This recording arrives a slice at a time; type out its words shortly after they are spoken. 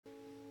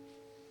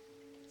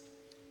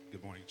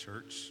Good morning,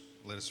 church.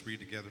 Let us read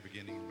together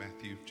beginning in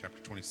Matthew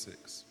chapter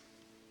 26.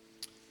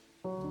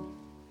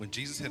 When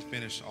Jesus had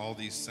finished all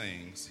these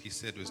sayings, he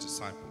said to his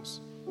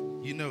disciples,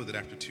 "You know that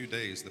after 2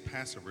 days the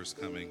Passover is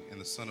coming, and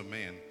the Son of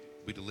Man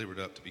will be delivered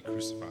up to be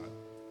crucified."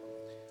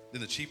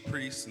 Then the chief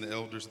priests and the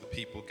elders of the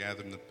people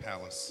gathered in the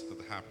palace of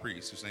the high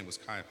priest, whose name was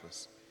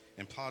Caiaphas,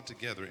 and plotted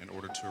together in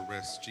order to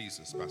arrest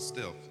Jesus by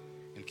stealth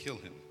and kill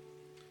him.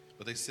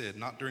 But they said,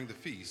 "Not during the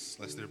feast,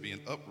 lest there be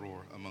an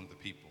uproar among the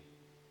people."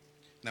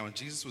 Now when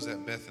Jesus was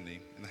at Bethany,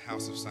 in the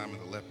house of Simon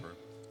the leper,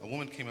 a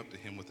woman came up to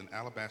him with an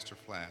alabaster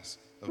flask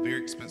of very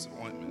expensive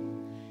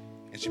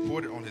ointment, and she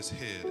poured it on his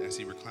head as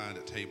he reclined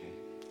at table.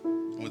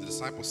 And when the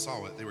disciples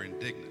saw it, they were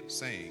indignant,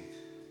 saying,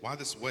 "Why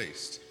this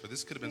waste? For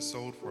this could have been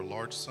sold for a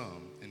large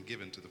sum and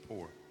given to the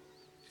poor."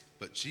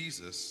 But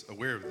Jesus,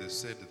 aware of this,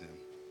 said to them,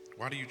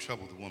 "Why do you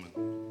trouble the woman?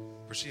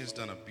 For she has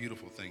done a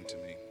beautiful thing to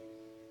me.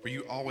 For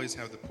you always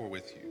have the poor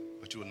with you,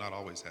 but you will not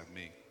always have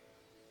me.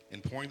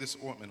 In pouring this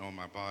ointment on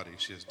my body,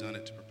 she has done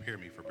it to prepare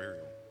me for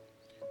burial.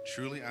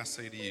 Truly I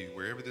say to you,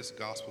 wherever this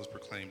gospel is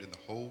proclaimed in the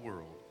whole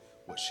world,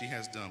 what she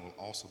has done will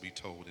also be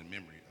told in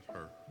memory of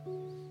her."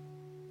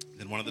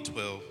 Then one of the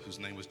 12, whose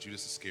name was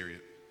Judas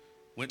Iscariot,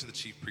 went to the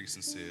chief priests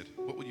and said,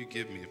 "What will you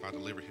give me if I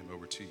deliver him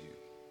over to you?"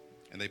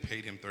 And they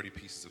paid him 30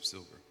 pieces of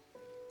silver.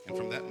 And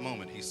from that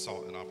moment he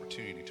sought an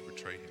opportunity to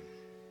betray him.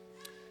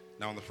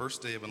 Now on the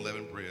first day of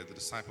unleavened bread, the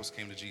disciples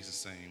came to Jesus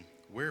saying,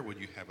 "Where would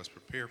you have us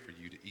prepare for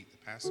you to eat the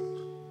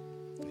Passover?"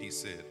 And he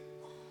said,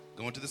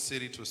 "Go into the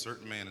city to a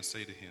certain man and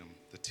say to him,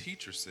 'The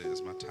teacher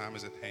says, my time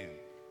is at hand.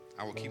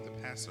 I will keep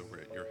the Passover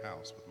at your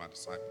house with my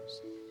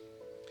disciples.'"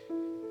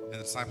 And the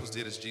disciples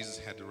did as Jesus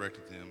had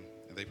directed them,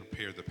 and they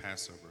prepared the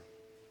Passover.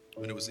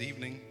 When it was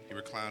evening, he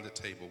reclined at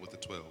table with the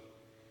 12.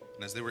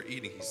 And as they were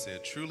eating, he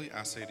said, "Truly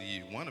I say to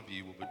you, one of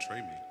you will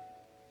betray me."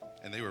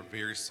 And they were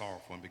very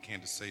sorrowful and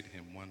began to say to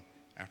him one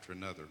after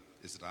another,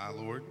 "Is it I,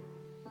 Lord?"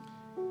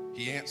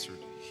 He answered,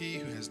 "He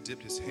who has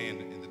dipped his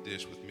hand in the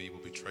dish with me will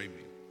betray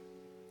me.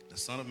 The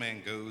Son of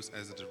Man goes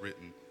as it is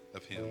written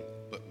of him,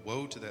 but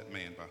woe to that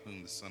man by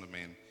whom the Son of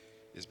Man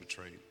is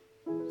betrayed.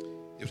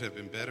 It would have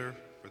been better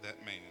for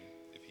that man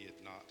if he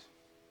had not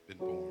been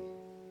born."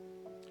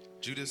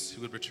 Judas,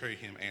 who would betray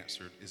him,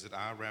 answered, "Is it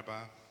I,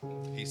 Rabbi?"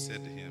 He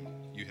said to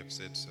him, "You have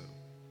said so."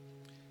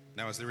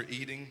 Now as they were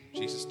eating,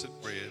 Jesus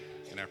took bread,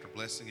 and after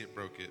blessing it,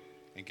 broke it,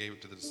 and gave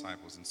it to the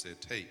disciples, and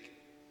said, "Take,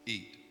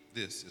 eat,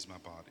 this is my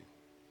body."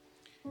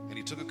 And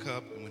he took a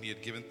cup, and when he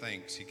had given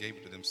thanks, he gave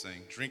it to them,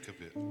 saying, "Drink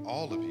of it,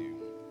 all of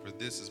you, for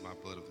this is my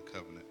blood of the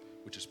covenant,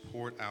 which is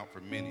poured out for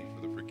many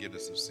for the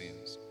forgiveness of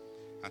sins.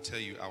 I tell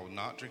you, I will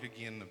not drink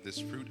again of this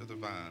fruit of the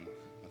vine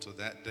until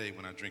that day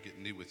when I drink it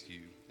new with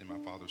you in my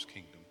Father's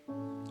kingdom."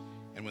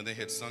 And when they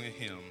had sung a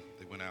hymn,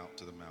 they went out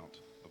to the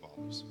Mount of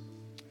Olives.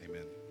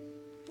 Amen.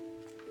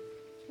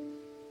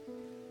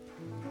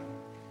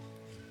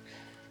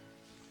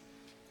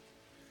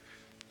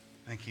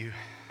 Thank you,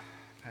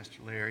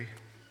 Pastor Larry.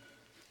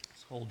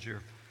 Let's hold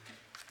your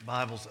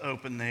Bibles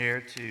open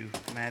there to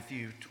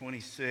Matthew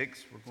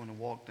 26. We're going to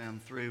walk down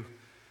through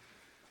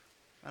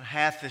about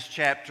half this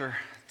chapter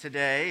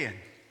today. And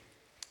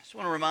I just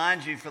want to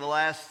remind you, for the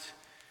last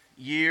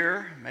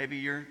year, maybe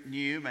you're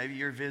new, maybe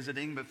you're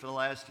visiting, but for the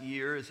last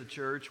year as a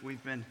church,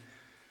 we've been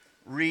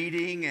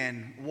reading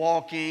and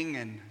walking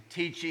and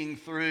teaching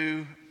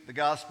through the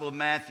Gospel of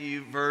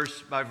Matthew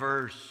verse by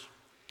verse.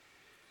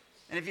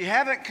 And if you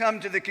haven't come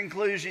to the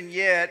conclusion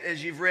yet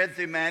as you've read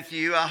through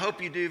Matthew, I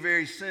hope you do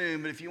very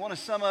soon. But if you want to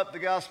sum up the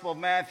Gospel of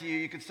Matthew,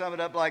 you could sum it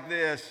up like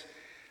this: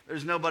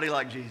 there's nobody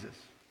like Jesus.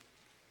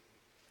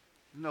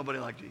 There's nobody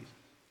like Jesus.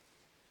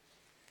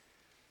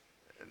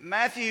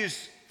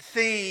 Matthew's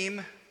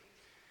theme,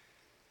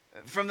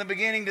 from the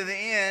beginning to the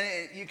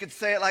end, you could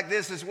say it like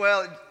this as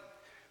well.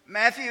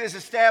 Matthew is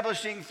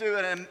establishing through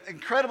an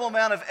incredible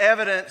amount of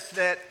evidence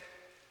that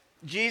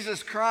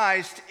Jesus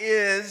Christ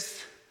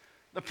is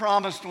the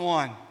promised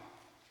one.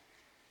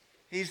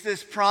 He's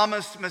this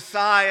promised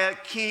Messiah,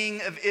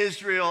 King of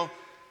Israel,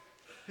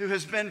 who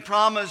has been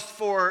promised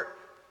for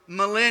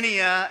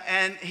millennia,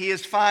 and he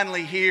is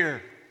finally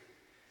here.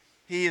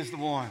 He is the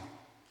one.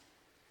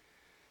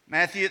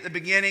 Matthew, at the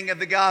beginning of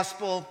the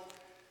gospel,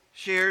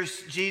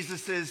 shares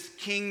Jesus'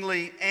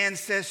 kingly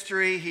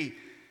ancestry. He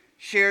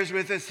shares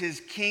with us his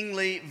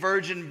kingly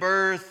virgin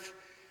birth.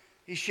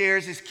 He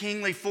shares his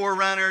kingly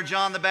forerunner.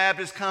 John the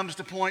Baptist comes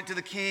to point to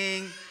the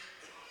king.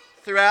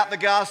 Throughout the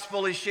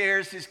gospel, he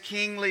shares his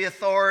kingly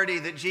authority,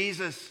 that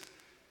Jesus,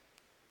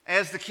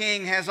 as the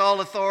king, has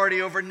all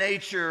authority over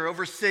nature,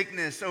 over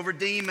sickness, over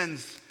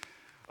demons,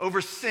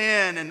 over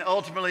sin, and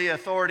ultimately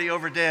authority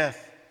over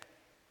death.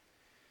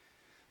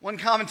 One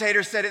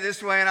commentator said it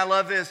this way, and I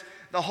love this: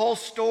 the whole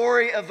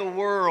story of the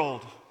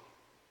world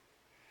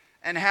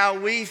and how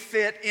we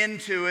fit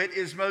into it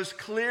is most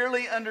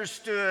clearly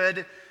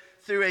understood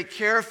through a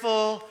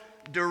careful,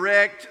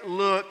 direct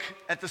look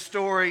at the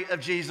story of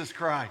Jesus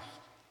Christ.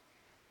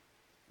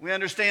 We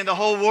understand the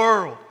whole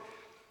world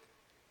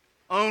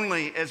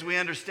only as we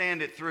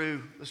understand it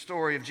through the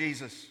story of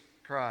Jesus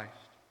Christ.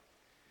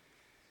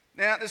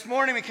 Now, this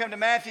morning we come to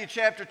Matthew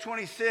chapter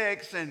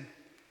 26, and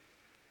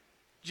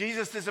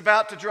Jesus is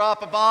about to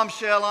drop a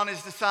bombshell on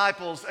his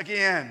disciples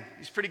again.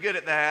 He's pretty good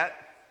at that.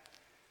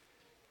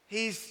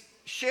 He's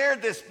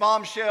shared this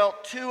bombshell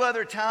 2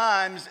 other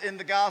times in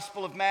the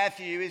Gospel of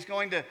Matthew. He's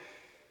going to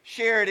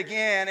share it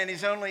again, and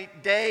he's only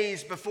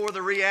days before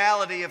the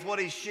reality of what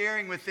he's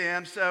sharing with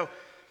them. So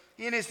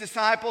he and his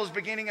disciples,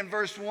 beginning in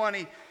verse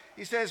 1,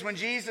 he says, when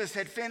Jesus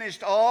had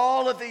finished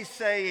all of these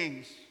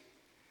sayings,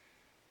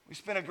 we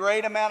spent a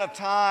great amount of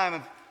time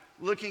of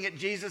looking at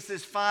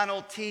Jesus'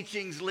 final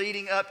teachings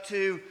leading up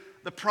to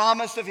the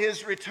promise of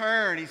his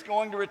return. He's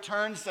going to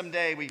return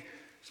someday. We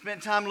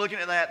spent time looking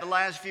at that the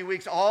last few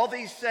weeks. All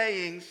these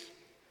sayings.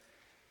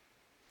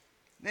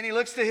 Then he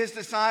looks to his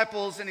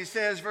disciples and he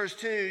says, verse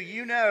 2,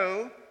 you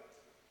know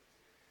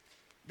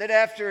that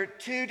after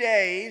 2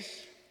 days,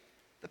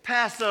 the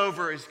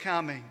Passover is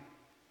coming.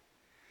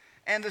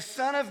 And the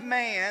Son of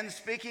Man,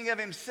 speaking of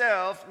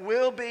himself,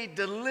 will be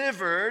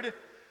delivered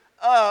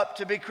up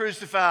to be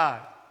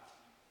crucified.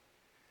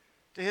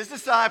 To his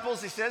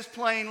disciples, he says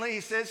plainly, he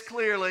says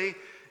clearly,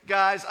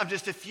 guys, I'm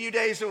just a few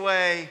days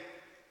away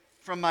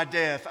from my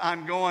death.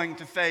 I'm going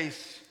to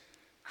face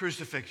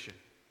crucifixion.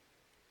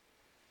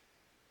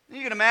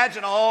 You can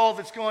imagine all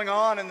that's going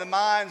on in the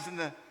minds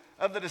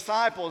of the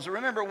disciples.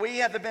 Remember, we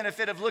have the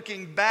benefit of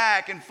looking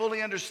back and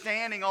fully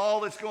understanding all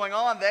that's going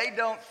on. They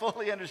don't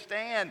fully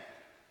understand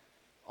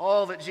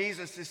all that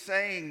Jesus is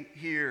saying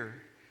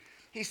here.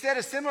 He said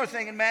a similar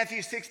thing in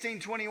Matthew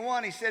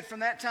 16:21. He said, from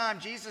that time,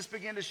 Jesus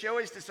began to show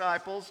his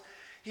disciples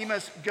he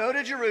must go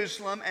to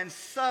Jerusalem and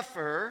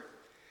suffer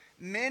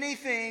many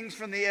things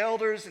from the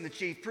elders and the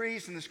chief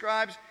priests and the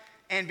scribes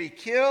and be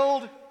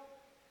killed,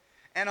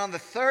 and on the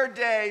 3rd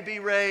day be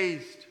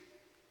raised.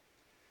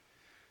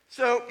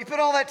 So you put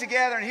all that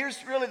together, and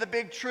here's really the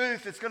big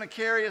truth that's going to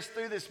carry us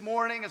through this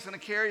morning. It's going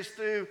to carry us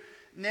through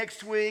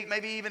next week,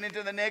 maybe even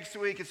into the next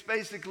week. It's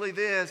basically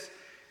this.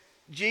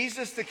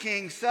 Jesus the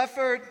King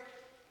suffered,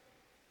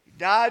 he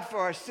died for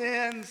our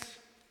sins,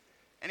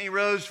 and he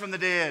rose from the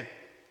dead.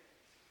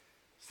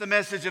 It's the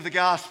message of the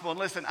gospel. And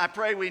listen, I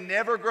pray we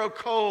never grow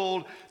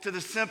cold to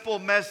the simple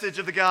message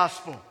of the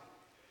gospel.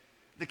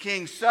 The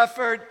King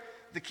suffered,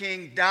 the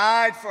King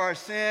died for our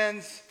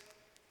sins,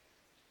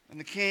 and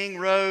the King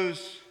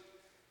rose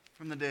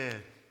from the dead.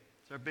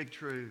 It's our big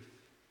truth.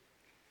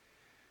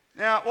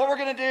 Now, what we're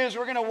going to do is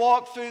we're going to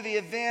walk through the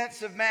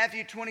events of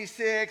Matthew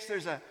 26.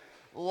 There's a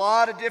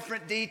lot of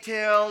different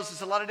details.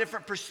 There's a lot of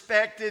different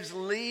perspectives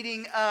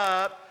leading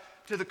up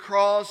to the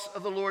cross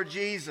of the Lord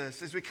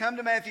Jesus. As we come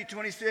to Matthew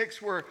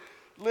 26, we're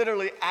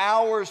literally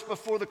hours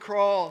before the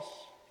cross.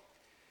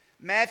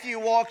 Matthew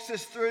walks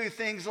us through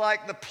things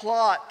like the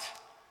plot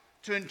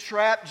to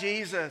entrap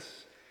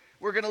Jesus.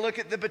 We're going to look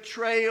at the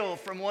betrayal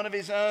from one of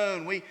his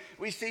own.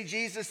 We see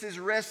Jesus is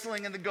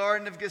wrestling in the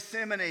Garden of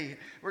Gethsemane.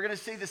 We're going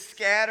to see the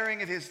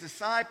scattering of his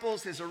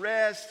disciples, his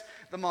arrest,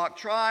 the mock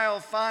trial,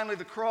 finally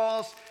the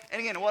cross.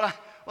 And again, what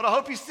I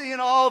hope you see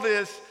in all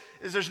this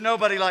is there's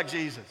nobody like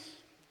Jesus. There's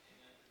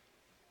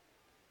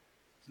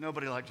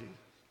nobody like Jesus.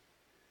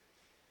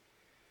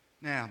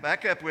 Now,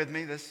 back up with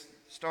me. Let's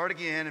start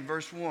again in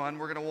verse 1.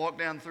 We're going to walk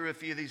down through a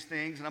few of these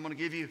things, and I'm going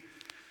to give you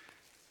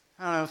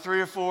 3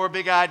 or 4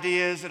 big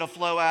ideas that'll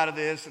flow out of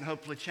this and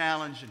hopefully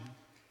challenge and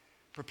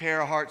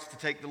prepare our hearts to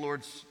take the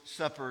Lord's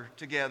Supper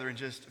together in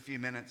just a few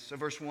minutes. So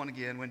verse 1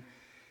 again. When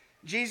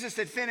Jesus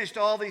had finished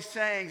all these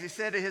sayings, he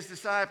said to his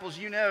disciples,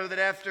 you know that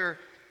after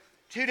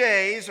 2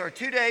 days, or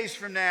 2 days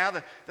from now,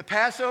 the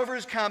Passover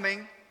is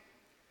coming.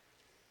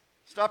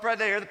 Stop right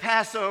there. The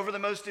Passover, the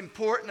most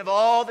important of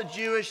all the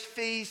Jewish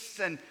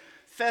feasts and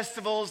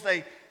festivals.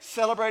 They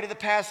celebrated the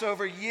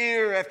Passover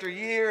year after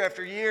year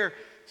after year.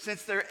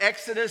 Since their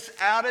exodus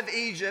out of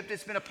Egypt,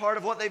 it's been a part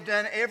of what they've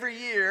done every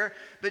year.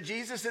 But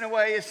Jesus, in a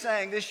way, is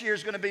saying this year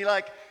is going to be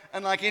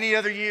unlike any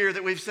other year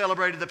that we've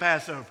celebrated the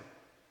Passover.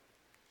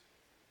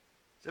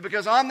 So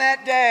because on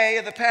that day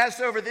of the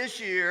Passover this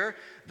year,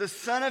 the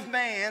Son of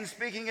Man,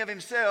 speaking of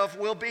himself,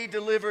 will be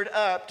delivered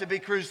up to be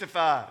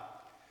crucified.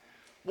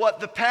 What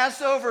the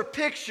Passover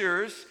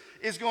pictures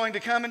is going to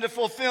come into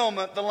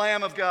fulfillment. The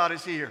Lamb of God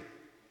is here.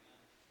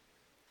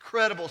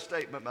 Incredible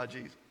statement by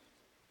Jesus.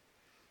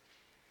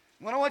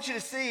 What I want you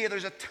to see,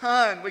 there's a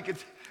ton. We could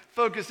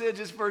focus in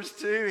just verse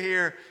 2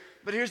 here.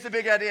 But here's the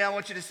big idea I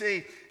want you to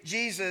see.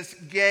 Jesus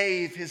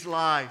gave his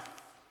life.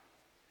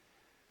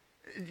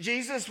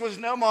 Jesus was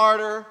no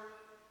martyr.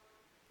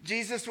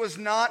 Jesus was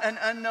not an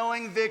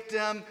unknowing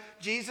victim.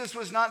 Jesus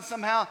was not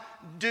somehow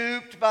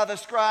duped by the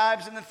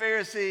scribes and the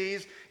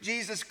Pharisees.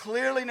 Jesus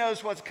clearly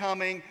knows what's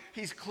coming.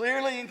 He's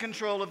clearly in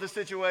control of the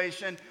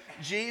situation.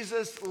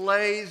 Jesus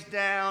lays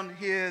down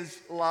his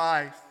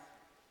life.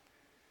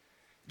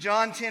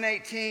 John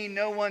 10:18,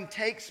 no one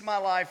takes my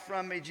life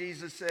from me,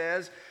 Jesus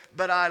says,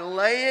 but I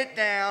lay it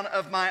down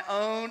of my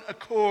own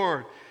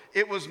accord.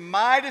 It was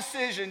my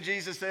decision,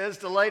 Jesus says,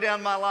 to lay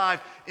down my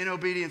life in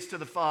obedience to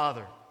the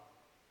Father.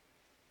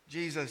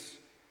 Jesus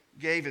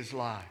gave his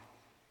life.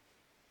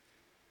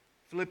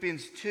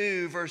 Philippians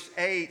 2, verse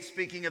 8,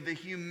 speaking of the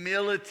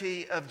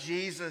humility of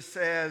Jesus,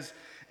 says,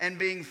 and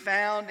being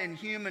found in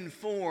human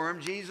form,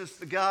 Jesus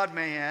the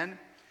God-man,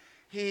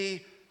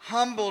 he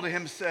humbled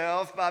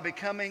himself by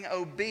becoming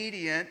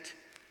obedient.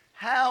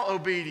 How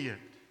obedient?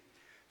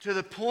 To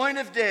the point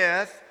of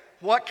death.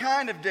 What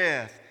kind of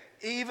death?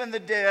 Even the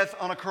death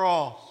on a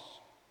cross.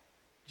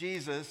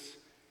 Jesus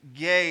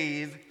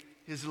gave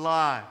his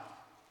life.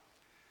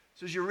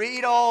 So as you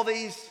read all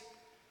these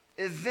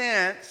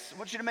events, I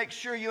want you to make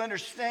sure you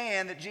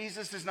understand that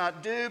Jesus is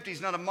not duped.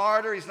 He's not a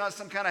martyr. He's not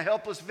some kind of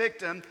helpless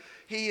victim.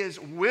 He is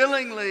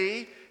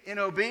willingly, in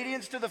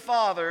obedience to the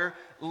Father,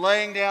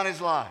 laying down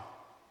his life.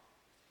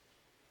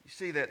 You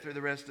see that through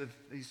the rest of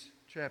these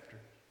chapters.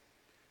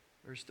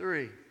 Verse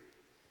 3.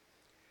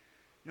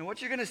 Now,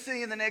 what you're going to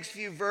see in the next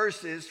few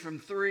verses, from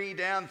 3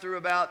 down through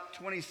about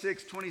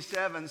 26,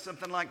 27,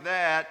 something like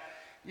that,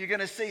 you're going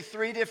to see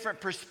three different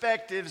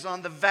perspectives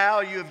on the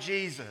value of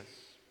Jesus.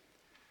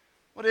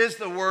 What is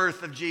the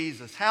worth of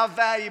Jesus? How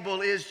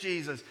valuable is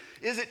Jesus?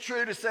 Is it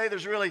true to say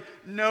there's really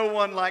no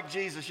one like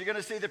Jesus? You're going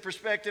to see the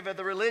perspective of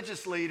the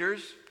religious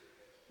leaders,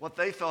 what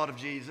they thought of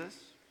Jesus.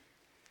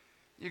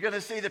 You're going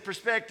to see the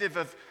perspective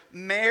of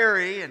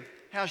Mary and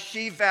how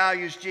she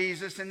values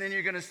Jesus. And then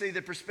you're going to see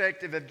the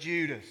perspective of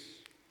Judas,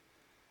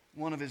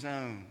 one of his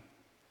own.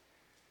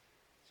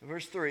 So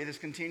verse 3, let's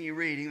continue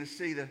reading. Let's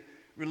see the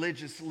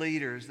religious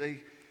leaders. They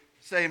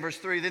say in verse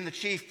 3, then the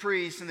chief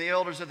priests and the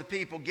elders of the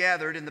people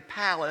gathered in the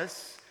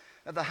palace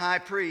of the high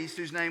priest,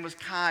 whose name was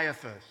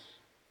Caiaphas.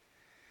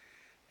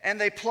 And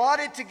they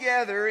plotted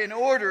together in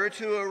order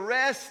to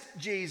arrest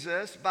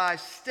Jesus by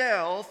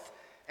stealth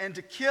and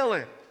to kill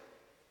him.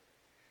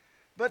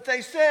 But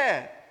they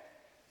said,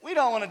 we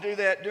don't want to do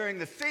that during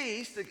the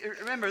feast.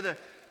 Remember, the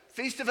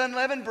Feast of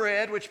Unleavened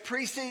Bread, which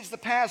precedes the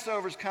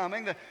Passover, is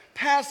coming. The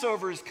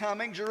Passover is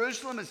coming.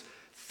 Jerusalem is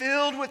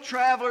filled with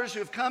travelers who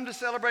have come to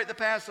celebrate the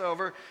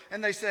Passover.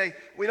 And they say,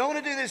 we don't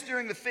want to do this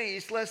during the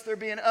feast, lest there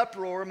be an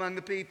uproar among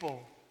the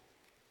people.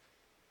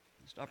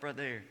 Stop right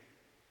there.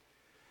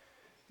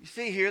 You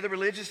see here the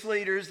religious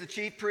leaders, the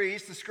chief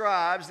priests, the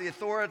scribes, the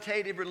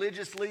authoritative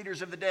religious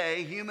leaders of the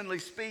day, humanly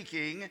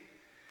speaking,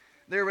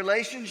 their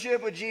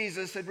relationship with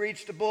Jesus had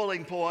reached a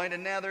boiling point,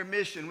 and now their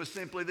mission was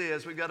simply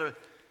this: we're going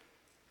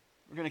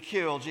to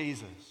kill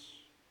Jesus.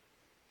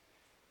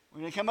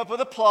 We're going to come up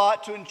with a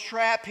plot to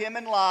entrap him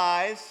in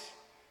lies.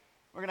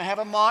 We're going to have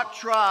a mock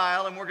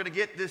trial, and we're going to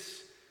get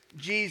this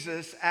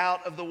Jesus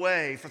out of the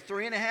way. For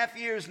 3.5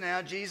 years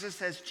now, Jesus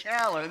has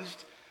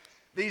challenged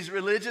these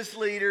religious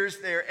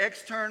leaders, their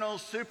external,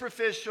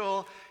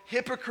 superficial,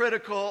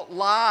 hypocritical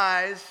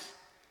lies,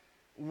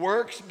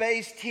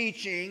 works-based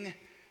teaching.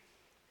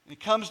 It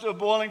comes to a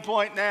boiling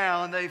point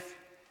now, and they've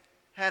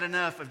had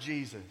enough of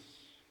Jesus.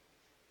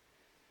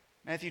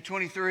 Matthew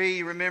 23,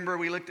 you remember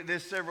we looked at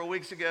this several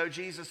weeks ago.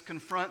 Jesus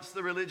confronts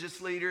the religious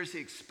leaders. He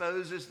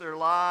exposes their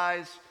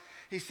lies.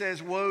 He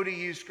says, woe to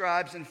you,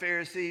 scribes and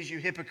Pharisees, you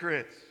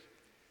hypocrites.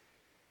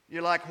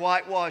 You're like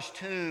whitewashed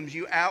tombs.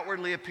 You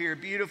outwardly appear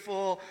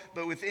beautiful,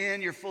 but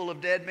within you're full of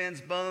dead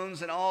men's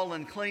bones and all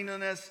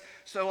uncleanness.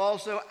 So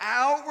also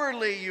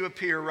outwardly you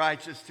appear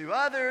righteous to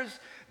others,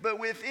 but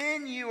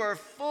within you are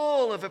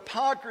full of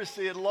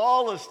hypocrisy and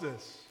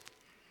lawlessness.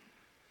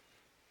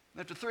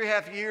 After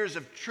 3.5 years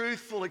of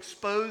truthful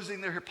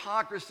exposing their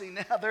hypocrisy,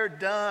 now they're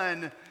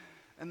done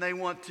and they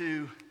want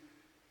to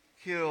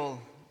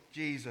kill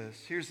Jesus.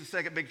 Here's the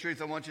second big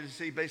truth I want you to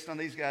see based on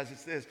these guys.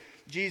 It's this: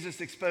 Jesus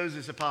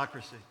exposes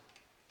hypocrisy.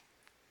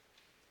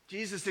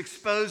 Jesus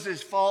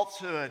exposes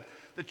falsehood.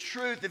 The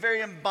truth, the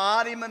very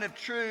embodiment of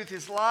truth,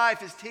 his life,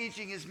 his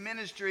teaching, his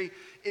ministry,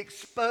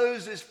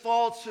 exposes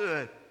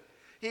falsehood.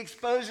 He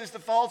exposes the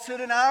falsehood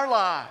in our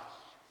lives.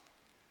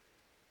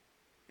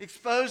 He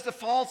exposed the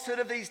falsehood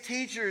of these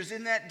teachers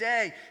in that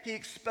day. He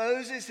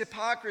exposes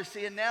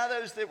hypocrisy, and now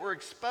those that were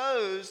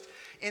exposed,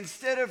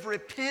 instead of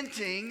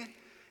repenting,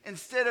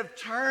 instead of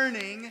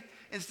turning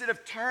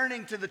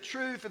to the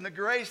truth and the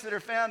grace that are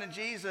found in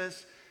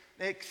Jesus,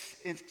 they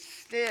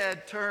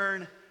instead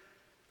turn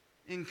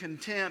in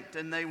contempt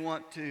and they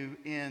want to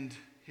end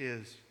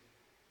his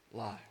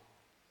life.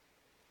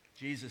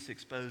 Jesus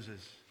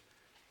exposes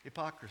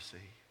hypocrisy.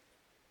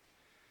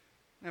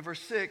 Now,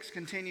 verse 6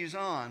 continues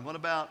on. What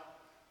about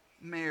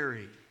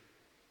Mary?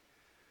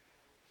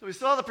 So we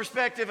saw the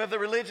perspective of the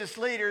religious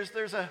leaders.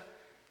 There's a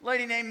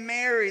lady named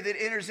Mary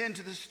that enters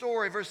into the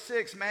story. Verse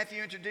 6,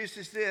 Matthew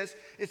introduces this.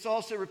 It's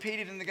also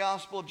repeated in the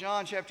Gospel of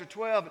John, chapter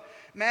 12.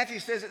 Matthew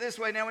says it this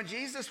way: now when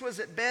Jesus was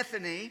at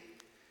Bethany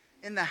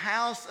in the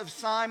house of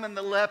Simon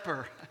the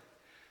leper,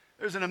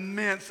 there's an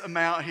immense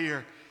amount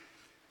here.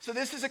 So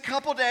this is a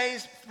couple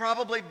days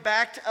probably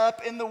backed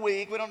up in the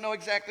week. We don't know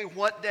exactly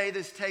what day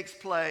this takes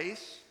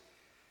place.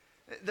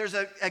 There's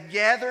a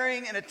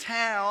gathering in a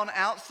town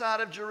outside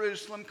of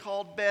Jerusalem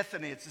called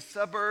Bethany. It's a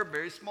suburb,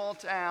 very small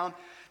town.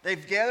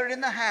 They've gathered in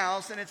the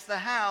house, and it's the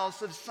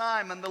house of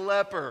Simon the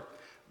leper.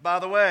 By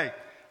the way,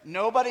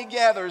 nobody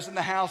gathers in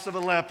the house of a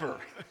leper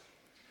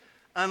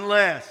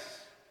unless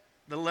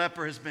the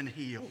leper has been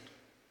healed.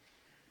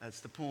 That's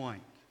the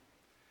point.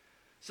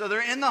 So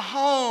they're in the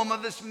home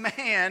of this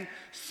man,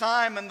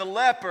 Simon the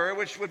leper,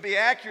 which would be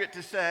accurate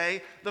to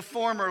say the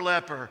former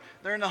leper.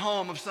 They're in the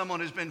home of someone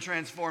who's been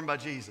transformed by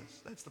Jesus.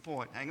 That's the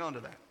point. Hang on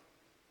to that.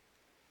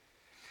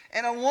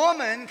 And a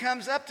woman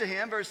comes up to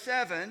him, verse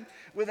 7,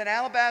 with an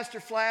alabaster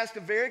flask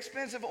of very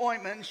expensive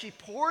ointment, and she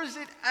pours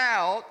it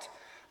out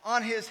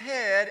on his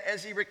head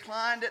as he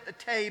reclined at the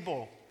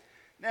table.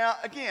 Now,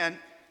 again,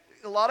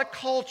 a lot of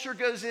culture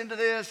goes into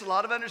this, a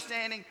lot of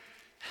understanding.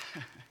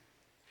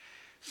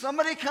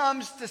 Somebody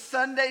comes to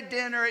Sunday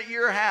dinner at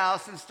your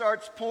house and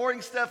starts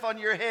pouring stuff on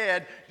your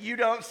head, you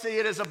don't see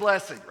it as a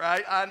blessing,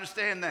 right? I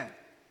understand that.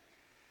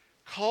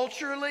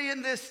 Culturally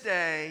in this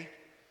day,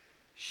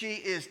 she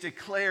is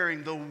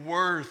declaring the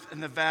worth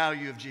and the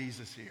value of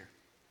Jesus here.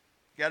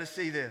 You got to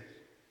see this.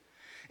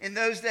 In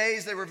those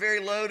days, they were very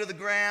low to the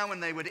ground.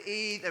 When they would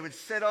eat, they would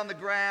sit on the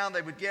ground,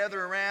 they would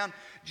gather around.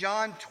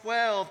 John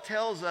 12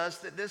 tells us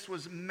that this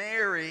was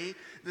Mary,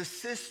 the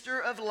sister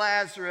of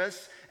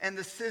Lazarus, and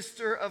the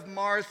sister of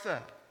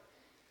Martha.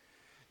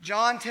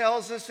 John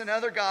tells us, and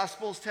other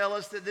Gospels tell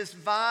us, that this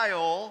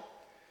vial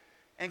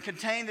and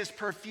contained this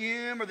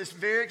perfume or this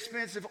very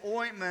expensive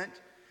ointment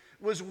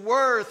was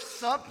worth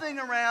something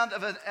around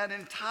of an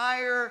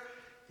entire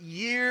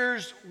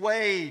year's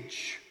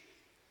wage.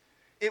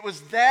 It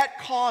was that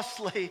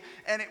costly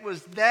and it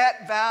was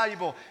that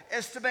valuable,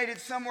 estimated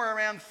somewhere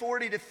around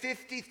 $40,000 to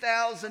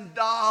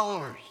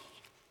 $50,000.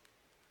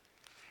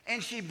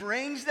 And she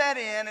brings that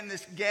in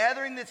this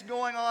gathering that's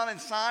going on in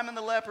Simon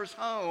the leper's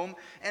home.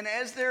 And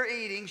as they're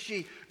eating,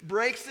 she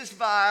breaks this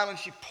vial and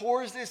she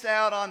pours this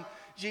out on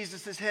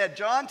Jesus' head.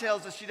 John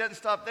tells us she doesn't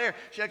stop there.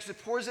 She actually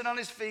pours it on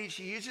his feet.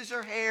 She uses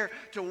her hair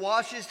to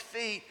wash his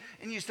feet.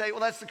 And you say, well,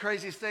 that's the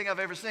craziest thing I've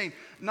ever seen.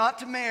 Not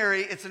to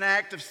Mary, it's an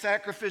act of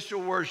sacrificial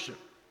worship.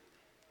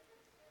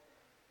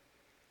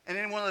 And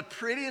in one of the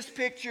prettiest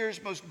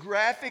pictures, most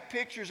graphic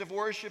pictures of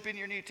worship in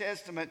your New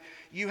Testament,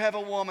 you have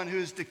a woman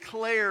who's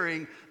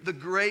declaring the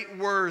great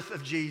worth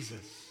of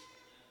Jesus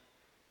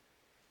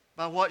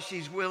by what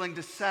she's willing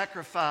to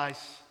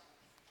sacrifice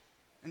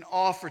and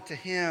offer to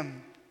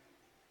him.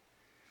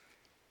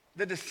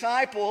 The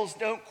disciples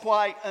don't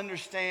quite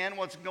understand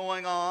what's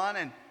going on,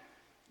 and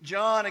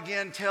John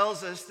again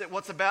tells us that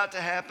what's about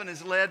to happen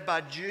is led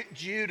by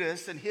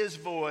Judas and his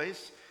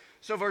voice.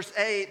 So verse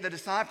 8, the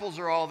disciples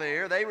are all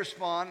there. They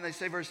respond and they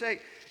say, verse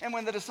 8, and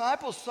when the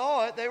disciples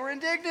saw it, they were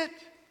indignant.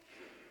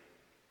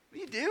 What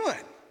are you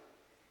doing?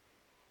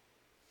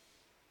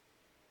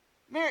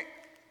 Mary,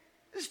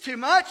 this is too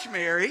much,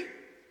 Mary.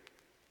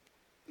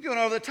 You're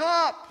going over the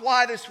top.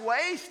 Why this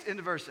waste?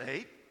 Into verse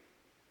 8.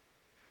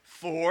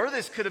 For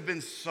this could have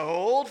been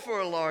sold for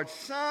a large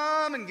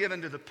sum and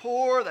given to the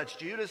poor. That's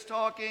Judas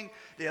talking.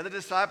 The other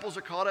disciples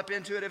are caught up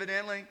into it,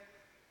 evidently.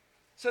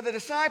 So the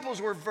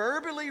disciples were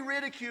verbally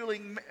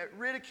ridiculing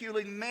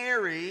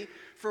Mary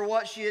for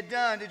what she had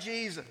done to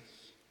Jesus.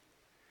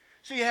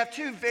 So you have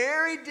two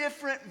very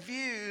different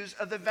views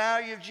of the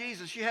value of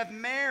Jesus. You have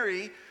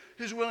Mary,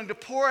 who's willing to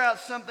pour out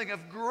something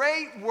of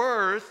great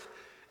worth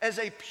as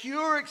a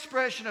pure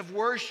expression of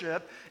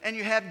worship. And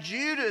you have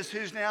Judas,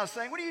 who's now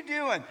saying, what are you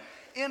doing?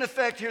 In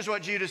effect, here's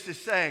what Judas is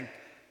saying.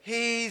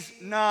 He's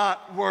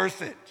not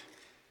worth it.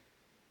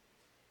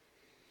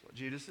 That's what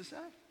Judas is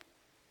saying.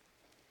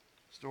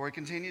 Story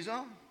continues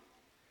on.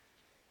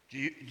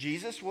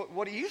 Jesus,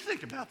 what do you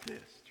think about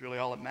this? It's really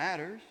all that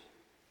matters.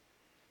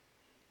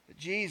 But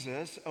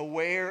Jesus,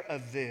 aware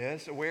of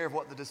this, aware of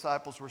what the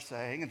disciples were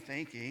saying and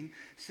thinking,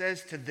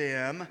 says to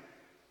them,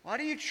 why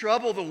do you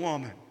trouble the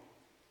woman?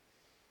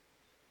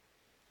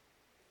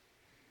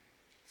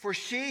 For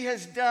she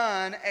has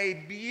done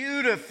a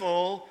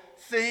beautiful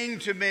thing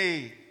to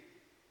me.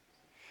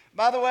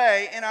 By the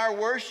way, in our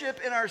worship,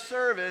 in our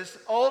service,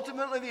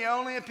 ultimately the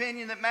only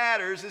opinion that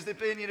matters is the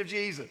opinion of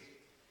Jesus.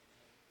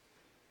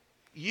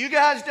 You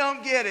guys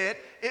don't get it.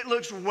 It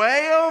looks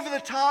way over the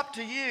top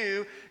to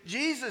you.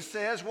 Jesus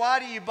says, why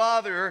do you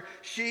bother her?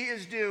 She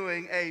is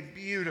doing a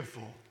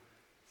beautiful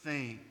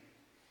thing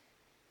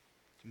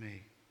to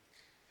me.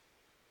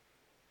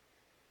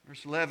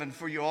 Verse 11,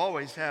 for you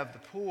always have the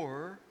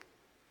poor,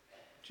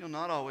 but you'll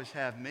not always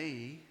have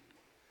me.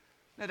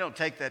 Now, don't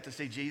take that to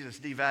see Jesus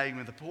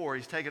devaluing the poor.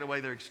 He's taking away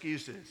their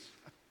excuses.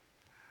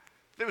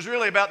 If it was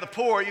really about the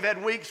poor, you've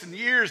had weeks and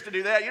years to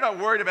do that. You're not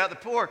worried about the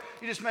poor.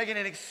 You're just making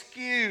an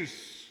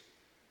excuse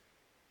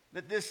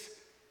that this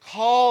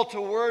call to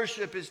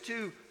worship is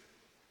too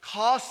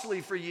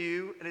costly for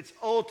you, and it's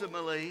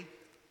ultimately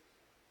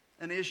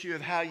an issue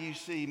of how you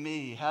see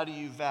me. How do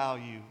you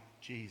value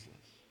Jesus?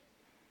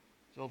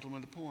 It's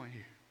ultimately the point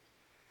here.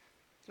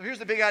 So here's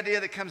the big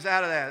idea that comes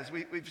out of that.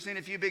 We've seen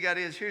a few big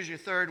ideas. Here's your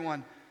third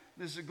one.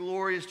 This is a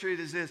glorious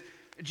truth, is this.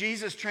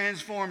 Jesus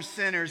transforms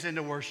sinners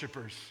into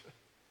worshipers.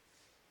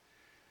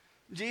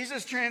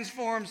 Jesus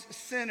transforms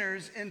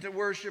sinners into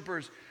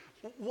worshipers.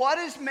 What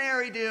is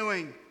Mary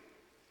doing?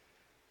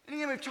 And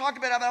again, we've talked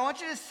about it, but I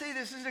want you to see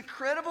this is an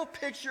incredible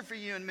picture for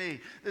you and me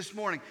this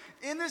morning.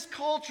 In this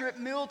culture at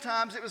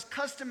mealtimes, it was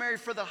customary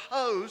for the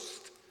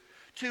host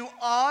to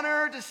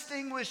honor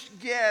distinguished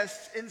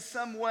guests in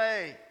some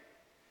way.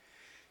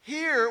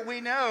 Here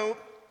we know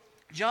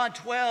John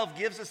 12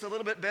 gives us a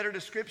little bit better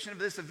description of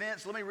this event.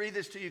 So let me read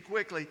this to you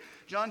quickly.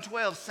 John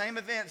 12, same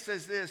event,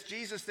 says this.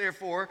 Jesus,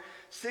 therefore,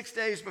 6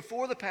 days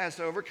before the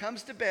Passover,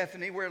 comes to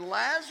Bethany where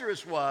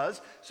Lazarus was.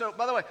 So,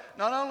 by the way,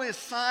 not only is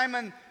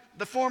Simon,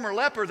 the former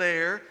leper,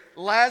 there,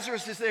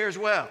 Lazarus is there as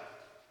well.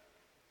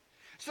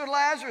 So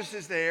Lazarus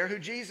is there, who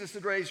Jesus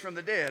had raised from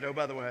the dead, oh,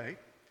 by the way,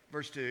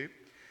 verse 2.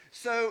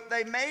 So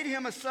they made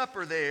him a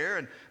supper there,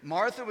 and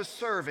Martha was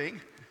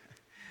serving.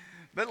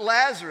 But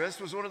Lazarus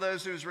was one of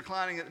those who was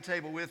reclining at the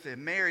table with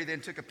him. Mary then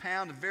took a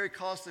pound of very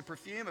costly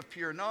perfume of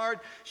pure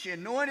nard. She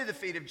anointed the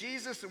feet of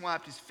Jesus and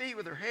wiped his feet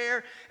with her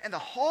hair. And the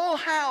whole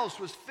house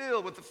was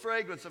filled with the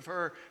fragrance of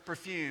her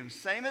perfume.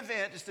 Same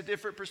event, just a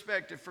different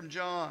perspective from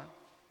John.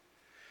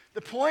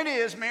 The point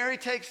is, Mary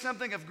takes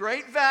something of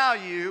great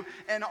value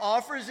and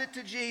offers it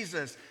to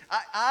Jesus.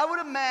 I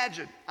would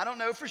imagine, I don't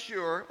know for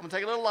sure, I'm going to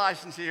take a little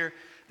license here,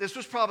 this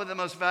was probably the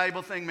most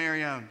valuable thing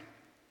Mary owned.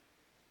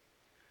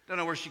 Don't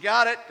know where she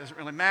got it, doesn't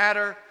really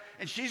matter.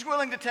 And she's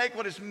willing to take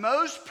what is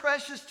most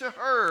precious to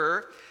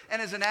her,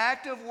 and as an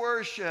act of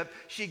worship,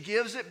 she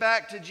gives it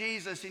back to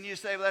Jesus. And you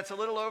say, well, that's a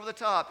little over the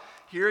top.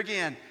 Here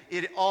again,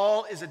 it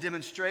all is a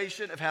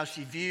demonstration of how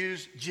she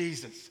views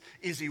Jesus.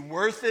 Is he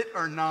worth it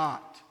or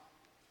not?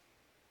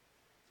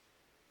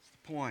 That's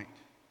the point.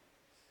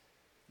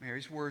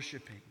 Mary's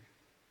worshiping.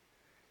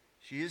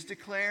 She is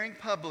declaring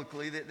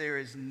publicly that there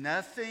is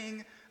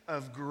nothing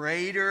of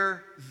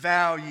greater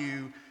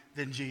value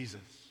than Jesus.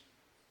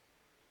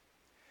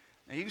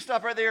 Now, you can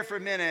stop right there for a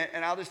minute,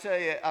 and I'll just tell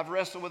you, I've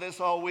wrestled with this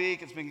all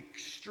week. It's been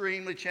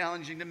extremely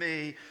challenging to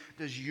me.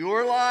 Does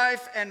your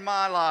life and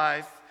my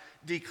life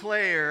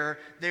declare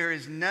there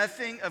is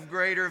nothing of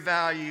greater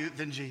value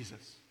than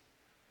Jesus?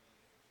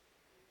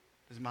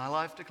 Does my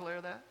life declare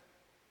that?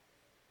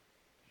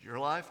 Does your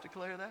life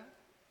declare that?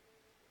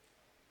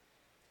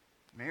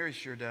 Mary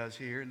sure does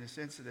here in this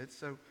incident.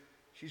 So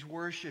she's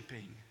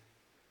worshiping.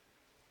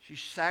 She's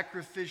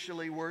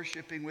sacrificially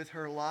worshiping with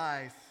her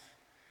life.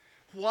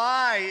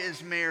 Why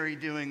is Mary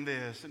doing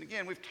this? And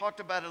again, we've talked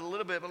about it a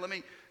little bit, but let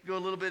me go a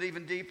little bit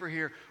even deeper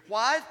here.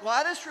 Why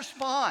this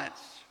response?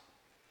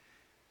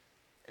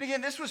 And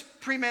again, this was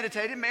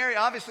premeditated. Mary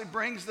obviously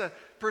brings the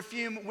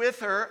perfume with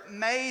her,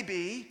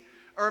 maybe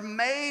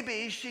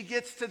she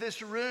gets to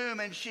this room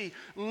and she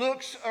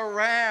looks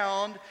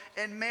around,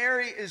 and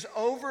Mary is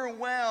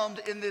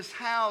overwhelmed in this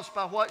house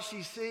by what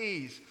she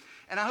sees.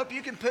 And I hope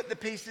you can put the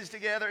pieces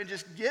together and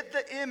just get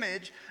the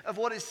image of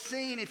what is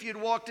seen if you'd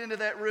walked into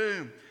that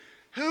room.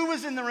 Who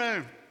was in the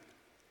room?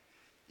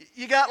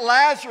 You got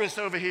Lazarus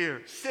over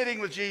here sitting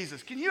with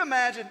Jesus. Can you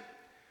imagine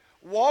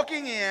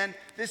walking in?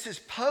 This is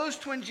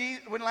post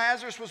when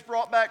Lazarus was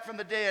brought back from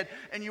the dead.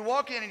 And you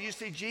walk in and you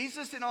see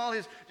Jesus in all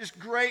his just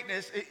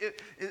greatness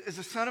as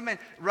the Son of Man.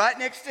 Right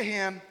next to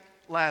him,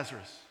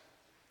 Lazarus,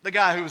 the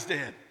guy who was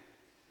dead.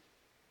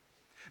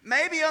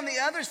 Maybe on the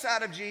other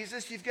side of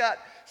Jesus, you've got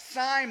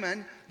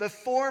Simon, the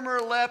former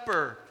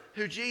leper,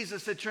 who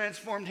Jesus had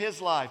transformed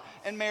his life.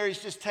 And Mary's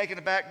just taken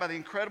aback by the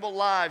incredible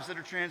lives that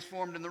are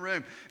transformed in the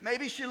room.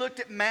 Maybe she looked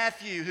at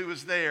Matthew, who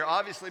was there.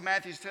 Obviously,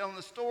 Matthew's telling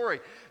the story.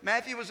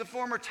 Matthew was a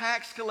former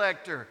tax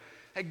collector,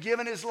 had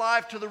given his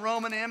life to the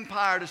Roman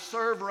Empire to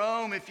serve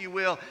Rome, if you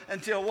will,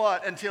 until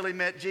what? Until he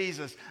met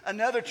Jesus,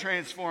 another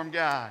transformed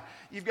guy.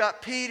 You've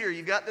got Peter,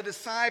 you've got the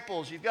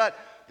disciples, you've got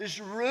this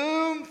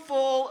room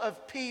full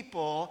of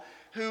people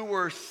who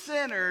were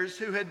sinners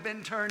who had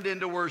been turned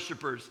into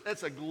worshipers.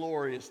 That's a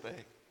glorious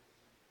thing.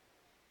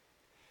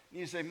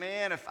 You say,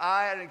 man, if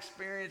I had an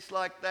experience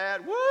like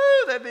that, woo,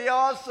 that'd be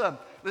awesome.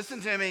 Listen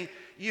to me.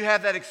 You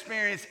have that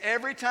experience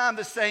every time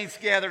the saints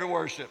gather to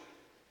worship.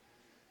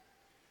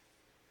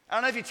 I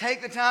don't know if you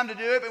take the time to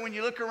do it, but when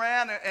you look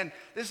around, and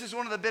this is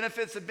one of the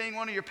benefits of being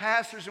one of your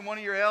pastors and one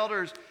of your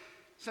elders,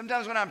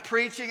 sometimes when I'm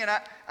preaching and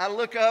I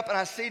look up and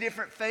I see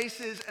different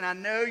faces and I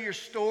know your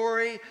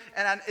story,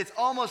 and it's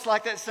almost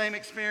like that same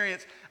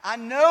experience. I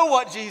know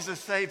what Jesus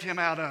saved him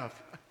out of.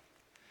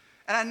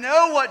 And I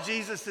know what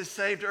Jesus has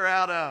saved her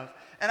out of.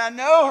 And I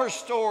know her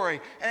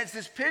story. And it's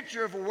this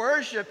picture of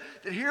worship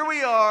that here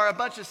we are, a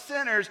bunch of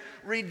sinners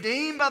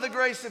redeemed by the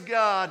grace of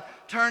God,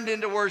 turned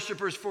into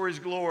worshipers for his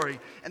glory.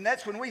 And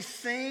that's when we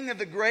sing of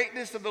the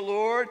greatness of the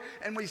Lord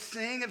and we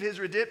sing of his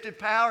redemptive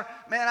power.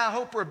 Man, I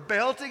hope we're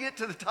belting it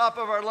to the top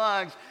of our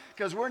lungs,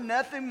 because we're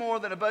nothing more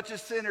than a bunch of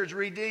sinners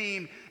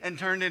redeemed and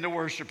turned into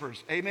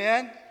worshipers.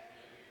 Amen?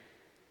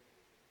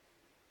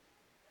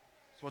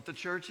 That's what the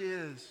church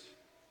is.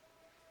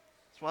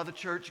 That's why the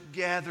church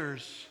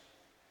gathers,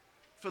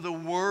 for the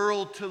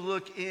world to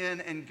look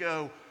in and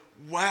go,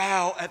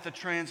 wow, at the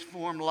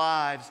transformed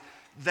lives.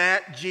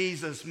 That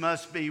Jesus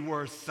must be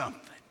worth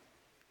something.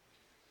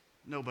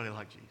 Nobody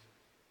like Jesus.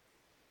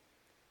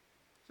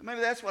 So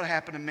maybe that's what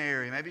happened to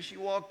Mary. Maybe she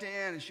walked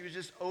in and she was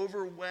just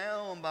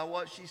overwhelmed by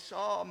what she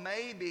saw.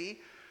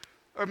 Maybe,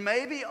 or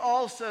maybe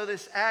also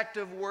this act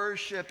of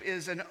worship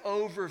is an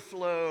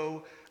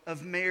overflow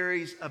of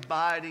Mary's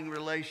abiding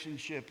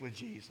relationship with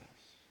Jesus.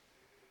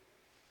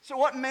 So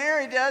what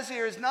Mary does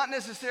here is not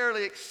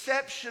necessarily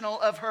exceptional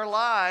of her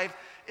life.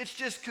 It's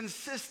just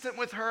consistent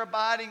with her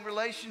abiding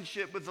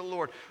relationship with the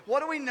Lord.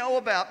 What do we know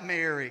about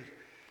Mary?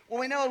 Well,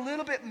 we know a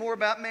little bit more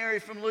about Mary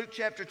from Luke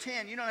chapter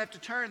 10. You don't have to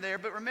turn there,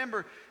 but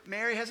remember,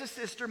 Mary has a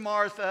sister,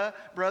 Martha,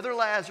 brother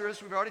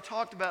Lazarus. We've already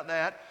talked about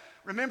that.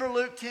 Remember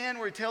Luke 10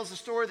 where he tells the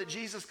story that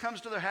Jesus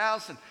comes to their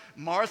house and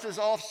Martha's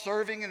off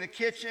serving in the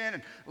kitchen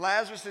and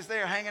Lazarus is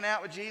there hanging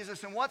out with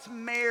Jesus. And what's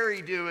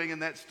Mary doing in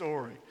that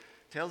story?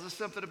 Tells us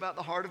something about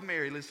the heart of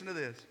Mary. Listen to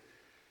this.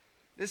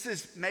 This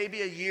is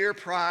maybe a year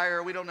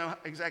prior. We don't know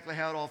exactly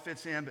how it all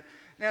fits in. But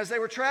now as they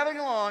were traveling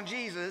along,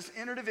 Jesus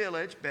entered a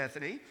village,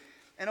 Bethany,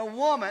 and a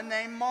woman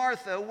named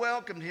Martha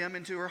welcomed him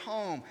into her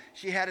home.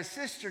 She had a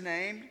sister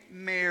named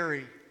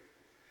Mary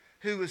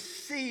who was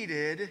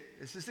seated,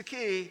 this is the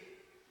key,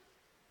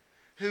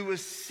 who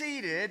was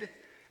seated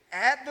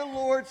at the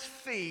Lord's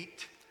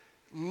feet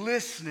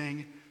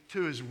listening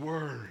to his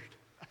word.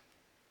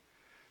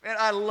 Man,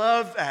 I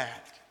love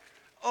that.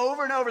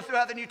 Over and over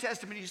throughout the New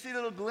Testament, you see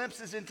little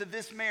glimpses into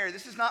this Mary.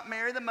 This is not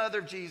Mary, the mother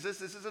of Jesus.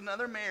 This is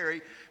another Mary.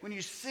 When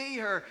you see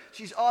her,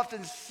 she's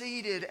often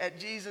seated at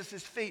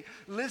Jesus' feet,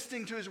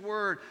 listening to his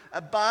word,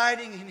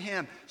 abiding in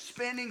him,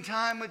 spending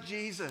time with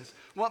Jesus.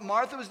 What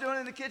Martha was doing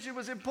in the kitchen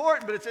was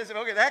important, but it says,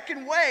 okay, that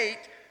can wait.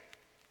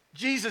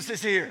 Jesus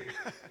is here.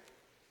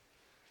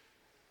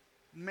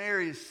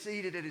 Mary is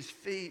seated at his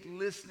feet,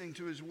 listening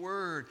to his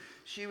word.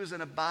 She was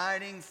an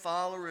abiding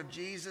follower of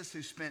Jesus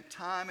who spent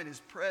time in his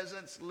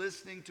presence,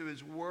 listening to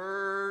his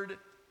word.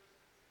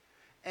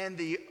 And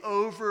the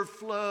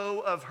overflow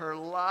of her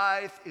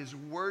life is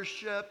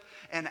worship.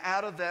 And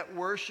out of that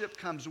worship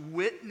comes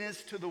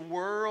witness to the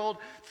world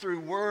through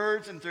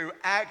words and through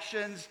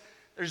actions.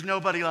 There's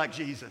nobody like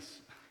Jesus.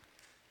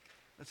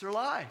 That's her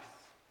life.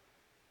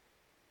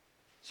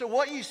 So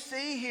what you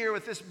see here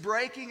with this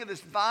breaking of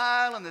this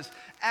vial and this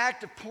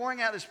act of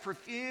pouring out this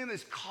perfume,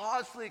 this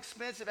costly,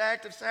 expensive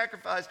act of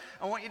sacrifice,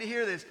 I want you to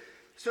hear this.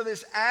 So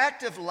this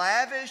act of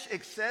lavish,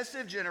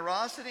 excessive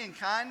generosity and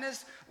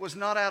kindness was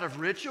not out of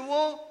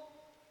ritual.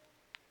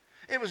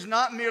 It was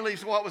not merely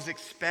what was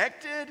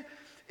expected.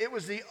 It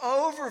was the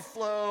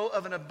overflow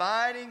of an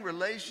abiding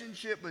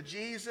relationship with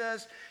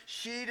Jesus.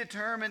 She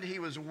determined he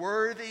was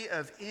worthy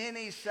of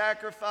any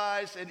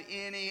sacrifice and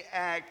any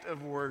act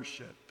of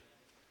worship.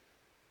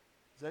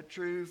 Is that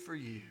true for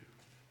you?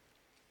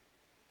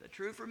 Is that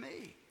true for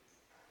me?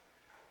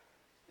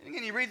 And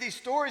again, you read these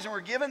stories and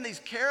we're given these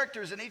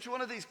characters, and each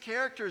one of these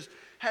characters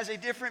has a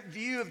different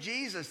view of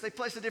Jesus. They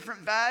place a different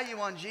value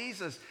on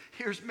Jesus.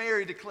 Here's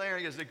Mary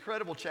declaring as an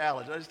incredible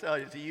challenge. I just tell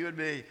you, to you and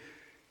me,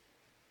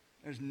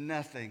 there's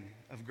nothing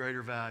of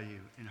greater value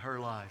in her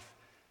life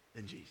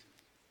than Jesus.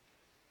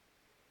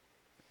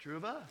 True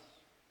of us.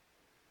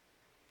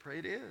 Pray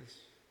it is.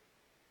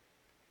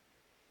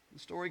 The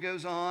story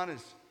goes on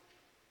as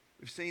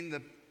we've seen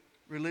the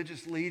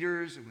religious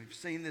leaders and we've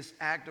seen this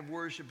act of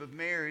worship of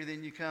Mary.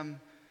 Then you come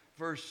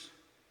verse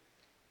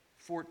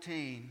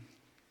 14.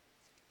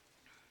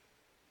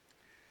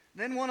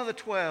 Then one of the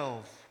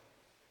 12,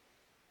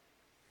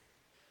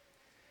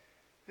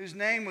 whose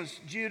name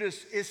was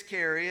Judas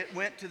Iscariot,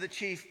 went to the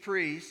chief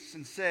priests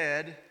and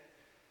said,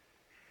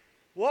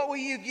 "What will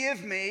you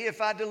give me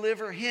if I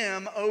deliver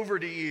him over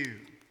to you?"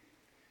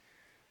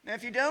 Now,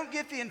 if you don't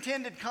get the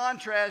intended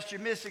contrast, you're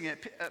missing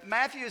it.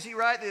 Matthew, as he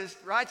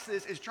writes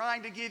this, is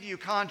trying to give you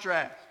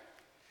contrast.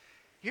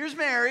 Here's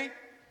Mary,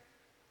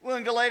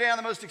 willing to lay down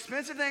the most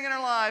expensive thing in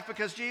her life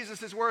because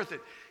Jesus is worth it.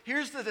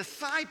 Here's the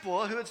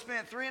disciple who had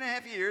spent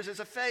 3.5 years, as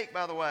a fake,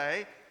 by the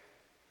way,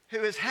 who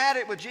has had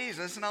it with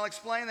Jesus, and I'll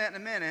explain that in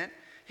a minute.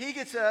 He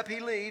gets up,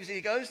 he leaves,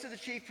 he goes to the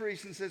chief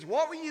priest and says,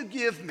 "What will you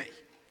give me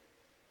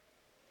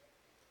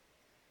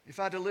if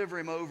I deliver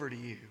him over to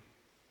you?"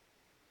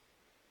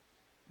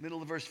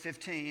 Middle of verse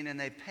 15, and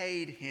they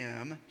paid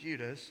him,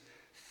 Judas,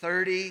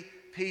 30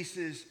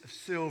 pieces of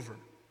silver.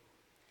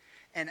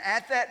 And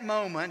at that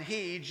moment,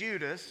 he,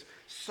 Judas,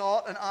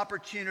 sought an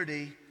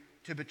opportunity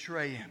to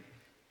betray him.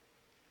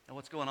 Now,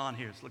 what's going on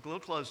here? Let's look a little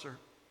closer.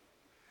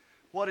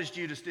 What is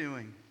Judas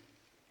doing?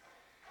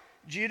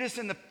 Judas,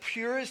 in the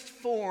purest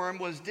form,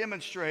 was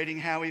demonstrating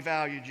how he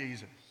valued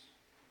Jesus.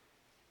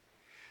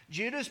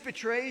 Judas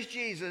betrays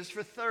Jesus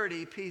for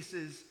 30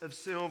 pieces of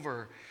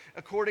silver.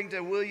 According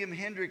to William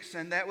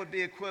Hendrickson, that would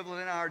be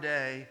equivalent in our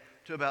day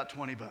to about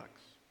 $20.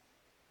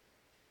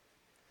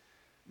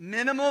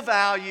 Minimal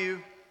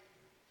value.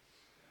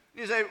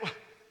 You say,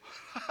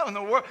 how in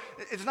the world?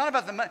 It's not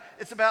about the money.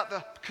 It's about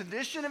the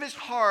condition of his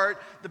heart,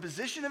 the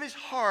position of his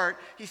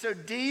heart. He so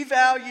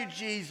devalued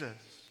Jesus.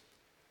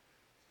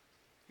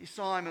 He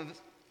saw him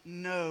as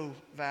no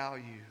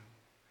value.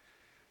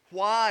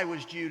 Why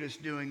was Judas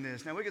doing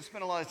this? Now, we could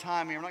spend a lot of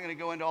time here. I'm not going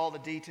to go into all the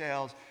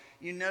details.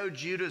 You know,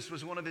 Judas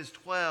was one of his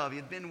 12. He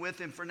had been with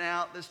him for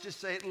now, let's just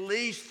say, at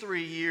least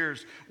 3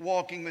 years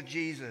walking with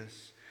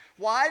Jesus.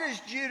 Why does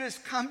Judas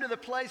come to the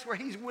place where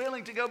he's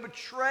willing to go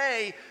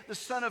betray the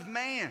Son of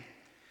Man?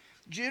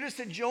 Judas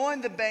had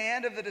joined the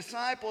band of the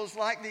disciples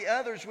like the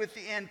others with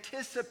the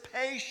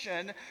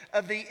anticipation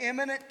of the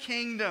imminent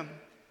kingdom.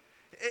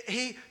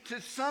 He,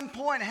 to some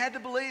point, had to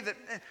believe that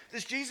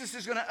this Jesus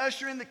is going to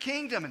usher in the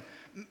kingdom.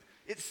 And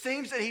it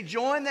seems that he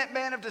joined that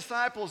band of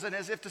disciples, and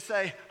as if to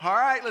say, all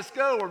right, let's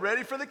go. We're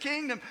ready for the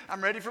kingdom.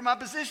 I'm ready for my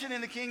position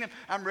in the kingdom.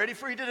 I'm ready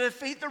for you to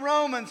defeat the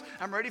Romans.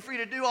 I'm ready for you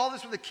to do all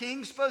this what the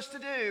king's supposed to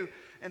do.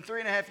 And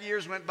 3.5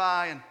 years went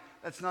by, and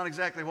that's not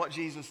exactly what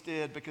Jesus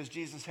did, because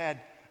Jesus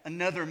had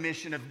another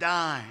mission of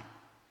dying.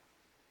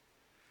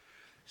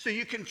 So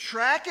you can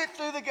track it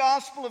through the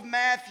Gospel of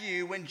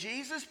Matthew when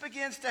Jesus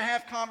begins to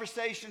have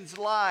conversations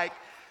like,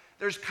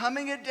 there's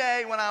coming a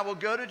day when I will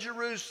go to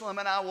Jerusalem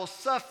and I will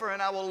suffer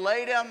and I will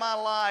lay down my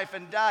life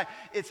and die.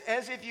 It's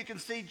as if you can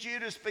see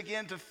Judas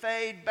begin to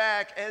fade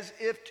back, as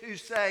if to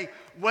say,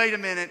 wait a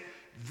minute,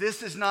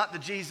 this is not the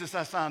Jesus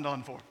I signed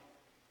on for.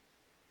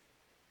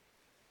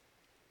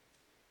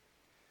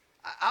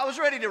 I was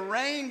ready to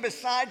reign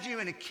beside you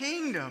in a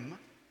kingdom,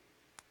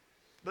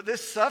 but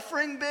this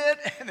suffering bit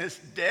and this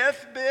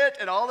death bit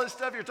and all this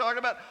stuff you're talking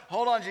about,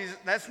 hold on, Jesus,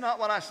 that's not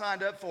what I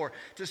signed up for.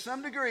 To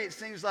some degree, it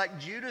seems like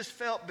Judas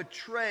felt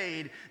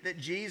betrayed that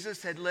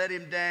Jesus had let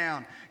him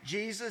down.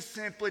 Jesus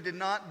simply did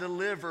not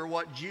deliver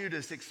what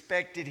Judas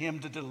expected him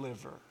to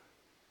deliver.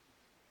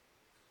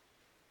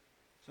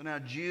 So now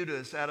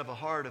Judas, out of a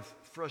heart of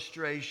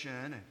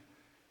frustration, and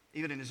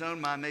even in his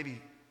own mind,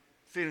 maybe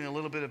feeling a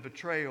little bit of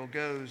betrayal,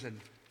 goes and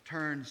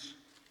turns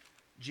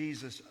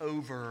Jesus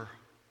over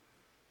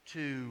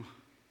to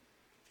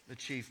the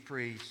chief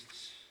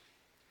priests.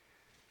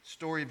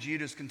 Story of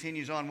Judas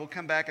continues on. We'll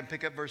come back and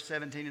pick up verse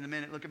 17 in a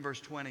minute. Look at verse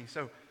 20.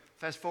 So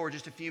fast forward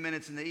just a few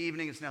minutes in the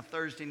evening. It's now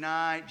Thursday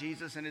night.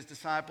 Jesus and his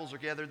disciples are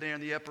gathered there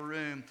in the upper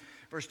room.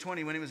 Verse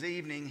 20, when it was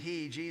evening,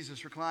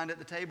 Jesus, reclined at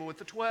the table with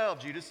the 12.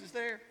 Judas is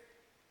there.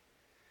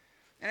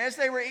 And as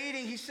they were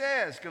eating, he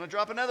says, going to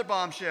drop another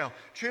bombshell.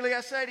 Truly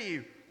I say to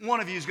you, one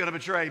of you is going to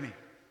betray me.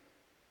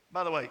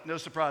 By the way, no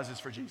surprises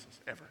for Jesus,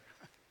 ever.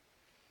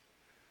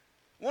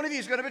 One of you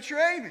is going to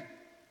betray me.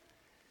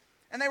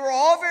 And they were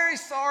all very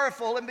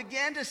sorrowful and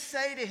began to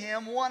say to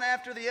him one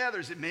after the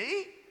other, is it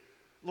me?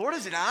 Lord,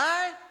 is it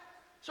I?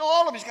 So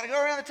all of them just got to go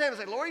around the table and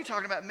say, Lord, are you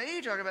talking about me? Are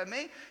you talking about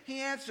me?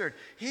 He answered,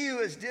 he who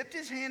has dipped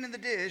his hand in the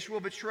dish will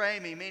betray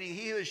me, meaning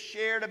he who has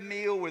shared a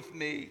meal with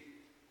me.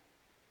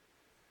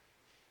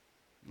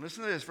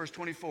 Listen to this, verse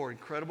 24,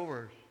 incredible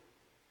verse.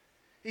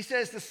 He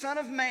says, the Son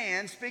of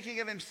Man, speaking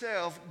of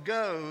himself,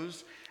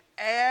 goes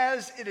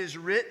as it is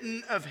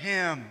written of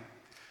him.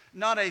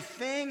 Not a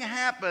thing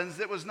happens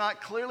that was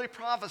not clearly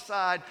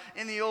prophesied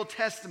in the Old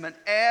Testament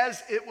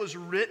as it was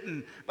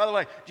written. By the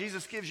way,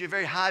 Jesus gives you a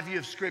very high view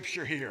of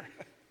Scripture here.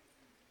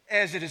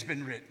 As it has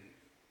been written.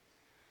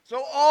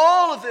 So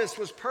all of this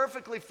was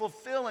perfectly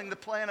fulfilling the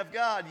plan of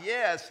God,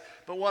 yes.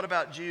 But what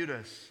about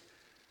Judas?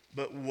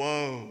 But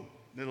woe,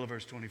 middle of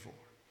verse 24.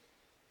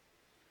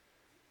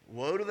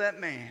 Woe to that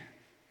man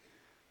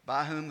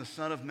by whom the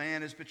Son of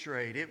Man is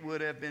betrayed. It would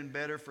have been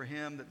better for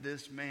him that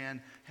this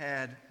man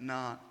had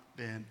not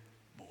been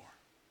born.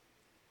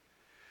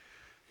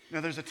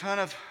 Now, there's a ton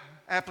of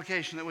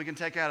application that we can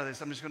take out of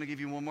this. I'm just going to give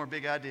you one more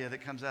big idea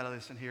that comes out of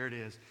this, and here it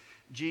is.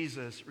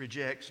 Jesus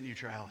rejects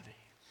neutrality.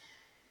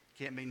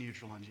 Can't be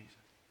neutral on Jesus.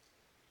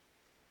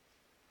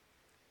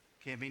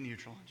 Can't be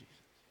neutral on Jesus.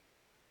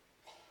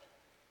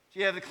 So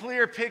you have the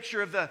clear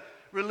picture of the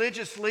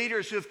religious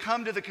leaders who have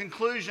come to the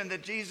conclusion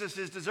that Jesus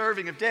is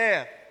deserving of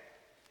death.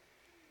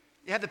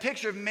 You have the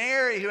picture of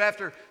Mary who,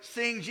 after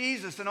seeing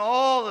Jesus and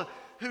all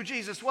who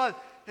Jesus was,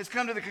 has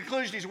come to the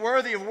conclusion he's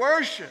worthy of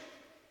worship.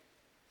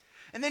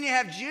 And then you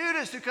have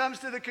Judas who comes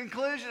to the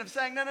conclusion of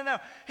saying, no,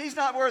 he's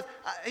not worth,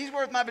 he's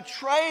worth my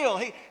betrayal.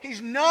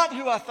 He's not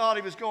who I thought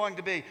he was going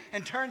to be,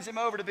 and turns him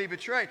over to be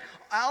betrayed.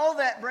 All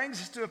that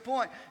brings us to a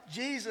point.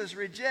 Jesus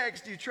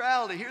rejects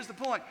neutrality. Here's the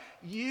point.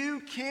 You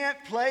can't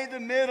play the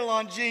middle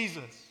on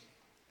Jesus.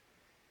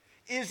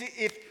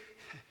 If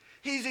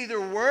he's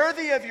either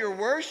worthy of your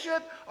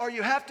worship, or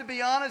you have to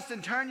be honest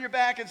and turn your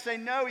back and say,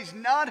 no, he's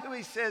not who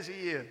he says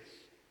he is.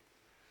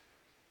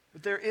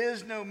 But there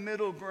is no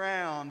middle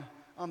ground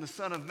on the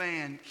Son of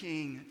Man,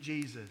 King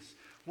Jesus.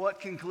 What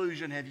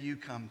conclusion have you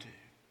come to?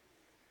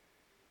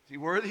 Is he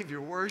worthy of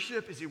your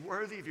worship? Is he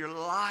worthy of your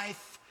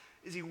life?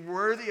 Is he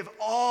worthy of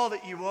all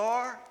that you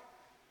are?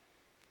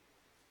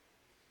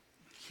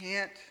 You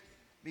can't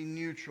be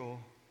neutral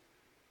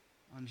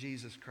on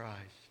Jesus Christ.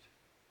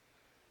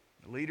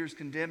 The leaders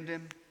condemned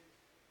him.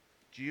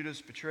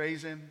 Judas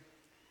betrays him.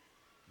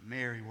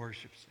 Mary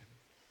worships him.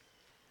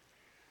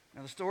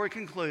 Now the story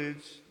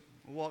concludes.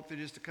 We'll walk through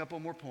just a couple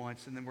more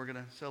points, and then we're going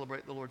to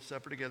celebrate the Lord's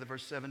Supper together.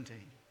 Verse 17.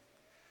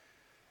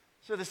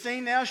 So the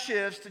scene now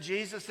shifts to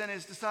Jesus and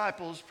his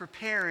disciples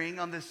preparing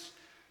on this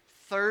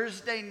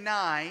Thursday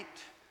night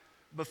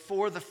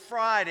before the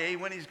Friday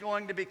when he's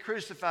going to be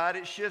crucified.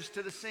 It shifts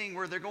to the scene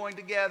where they're going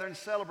to gather and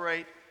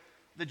celebrate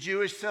the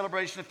Jewish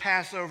celebration of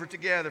Passover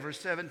together. Verse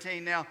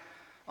 17. Now,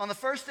 on the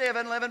first day of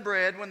unleavened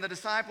bread, when the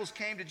disciples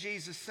came to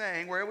Jesus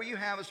saying, where will you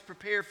have us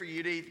prepare for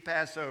you to eat the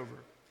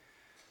Passover?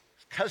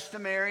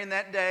 Customary in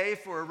that day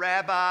for a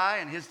rabbi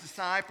and his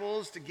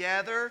disciples to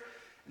gather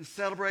and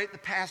celebrate the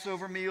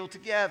Passover meal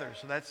together.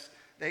 So that's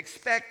They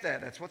expect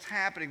that. That's what's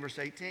happening. Verse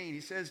 18,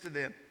 he says to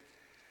them,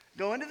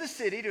 go into the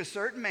city to a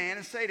certain man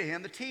and say to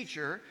him, the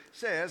teacher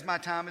says, my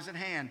time is at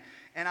hand,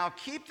 and I'll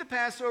keep the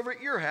Passover at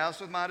your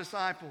house with my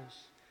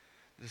disciples.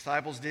 The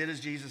disciples did as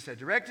Jesus had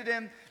directed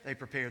him. They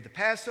prepared the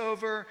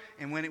Passover,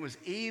 and when it was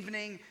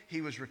evening, he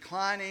was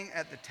reclining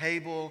at the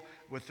table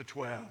with the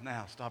 12.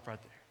 Now, stop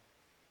right there.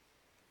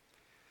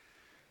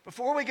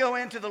 Before we go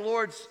into the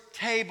Lord's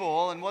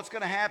table and what's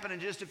going to happen in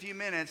just a few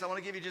minutes, I want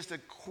to give you just a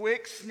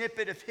quick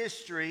snippet of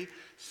history.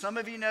 Some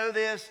of you know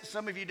this,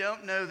 some of you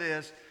don't know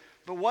this,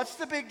 but what's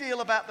the big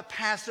deal about the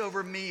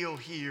Passover meal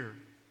here?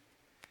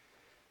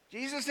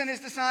 Jesus and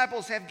his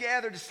disciples have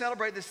gathered to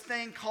celebrate this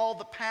thing called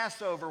the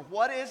Passover.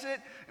 What is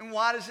it and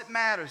why does it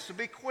matter? So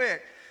be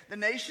quick. The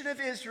nation of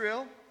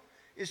Israel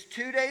is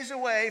 2 days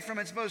away from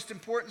its most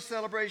important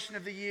celebration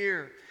of the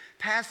year.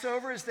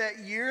 Passover is that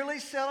yearly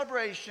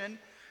celebration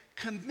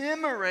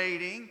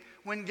commemorating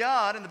when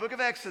God, in the book of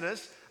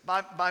Exodus,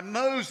 by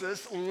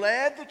Moses,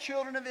 led the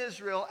children of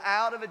Israel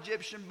out of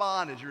Egyptian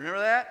bondage. You remember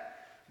that?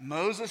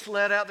 Moses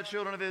led out the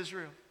children of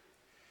Israel.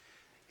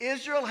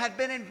 Israel had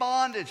been in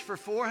bondage for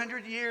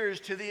 400 years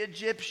to the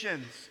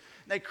Egyptians.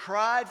 They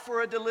cried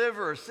for a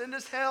deliverer. Send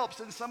us help.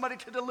 Send somebody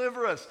to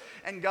deliver us.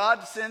 And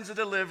God sends a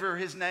deliverer.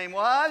 His name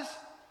was?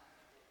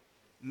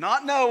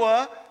 Not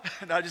Noah.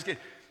 No, just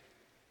kidding.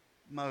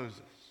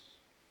 Moses.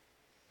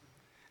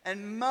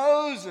 And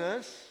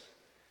Moses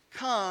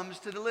comes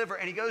to deliver.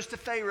 And he goes to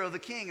Pharaoh the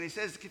king. And he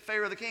says to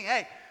Pharaoh the king,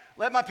 hey,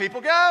 let my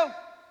people go.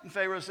 And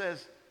Pharaoh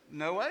says,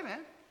 no way, man.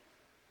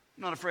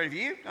 I'm not afraid of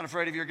you. Not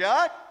afraid of your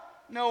God.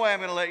 No way I'm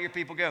going to let your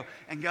people go.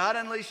 And God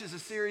unleashes a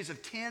series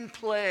of 10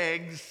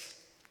 plagues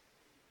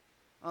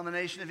on the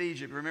nation of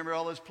Egypt. Remember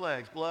all those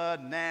plagues?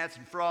 Blood and gnats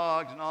and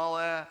frogs and all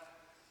that.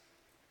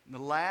 And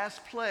the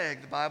last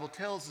plague the Bible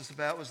tells us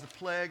about was the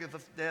plague of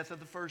the death of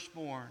the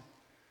firstborn.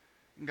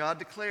 And God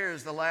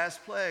declares the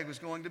last plague was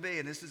going to be,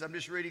 and this is, I'm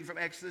just reading from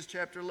Exodus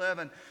chapter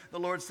 11. The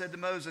Lord said to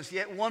Moses,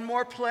 yet one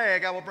more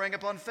plague I will bring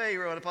upon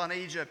Pharaoh and upon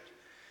Egypt.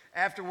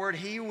 Afterward,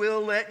 he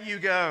will let you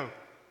go.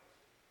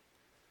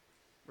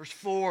 Verse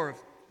 4 of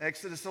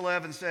Exodus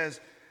 11 says,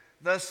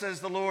 thus says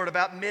the Lord,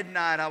 about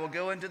midnight I will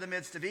go into the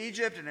midst of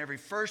Egypt, and every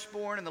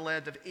firstborn in the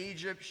land of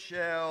Egypt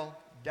shall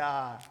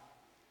die.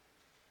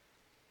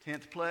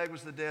 10th plague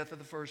was the death of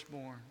the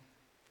firstborn.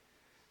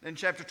 Then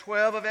chapter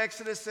 12 of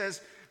Exodus says,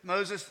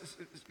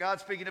 God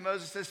speaking to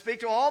Moses says,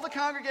 speak to all the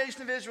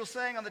congregation of Israel,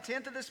 saying, on the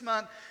 10th of this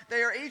month,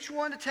 they are each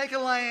one to take a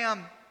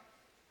lamb.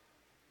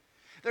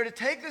 They're to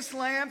take this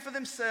lamb for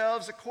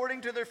themselves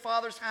according to their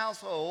father's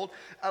household,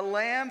 a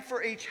lamb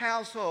for each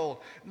household.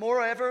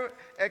 Moreover,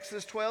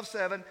 Exodus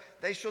 12:7,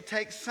 they shall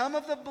take some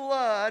of the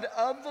blood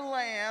of the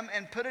lamb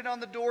and put it on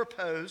the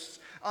doorposts,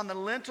 on the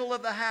lintel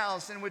of the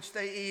house in which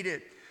they eat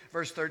it.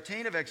 Verse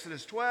 13 of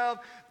Exodus 12,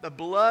 the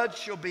blood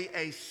shall be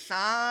a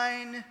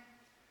sign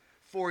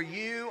for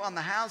you on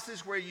the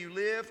houses where you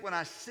live. When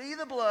I see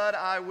the blood,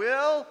 I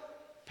will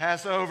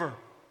pass over.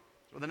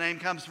 That's where the name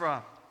comes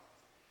from.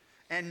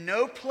 And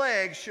no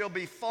plague shall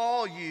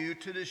befall you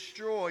to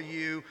destroy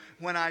you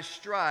when I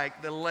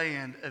strike the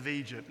land of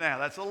Egypt. Now,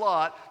 that's a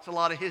lot. It's a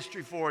lot of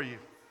history for you.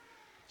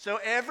 So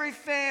every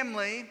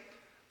family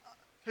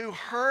who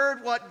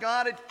heard what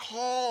God had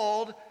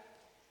called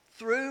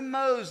through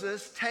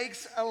Moses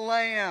takes a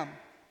lamb.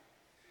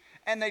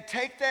 And they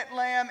take that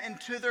lamb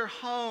into their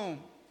home.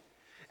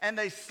 And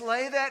they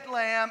slay that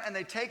lamb, and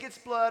they take its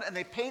blood, and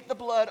they paint the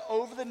blood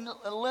over the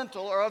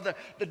lintel or of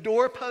the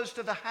doorpost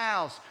of the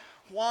house.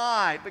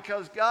 Why?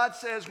 Because God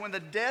says when the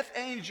death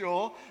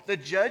angel, the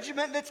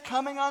judgment that's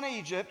coming on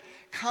Egypt,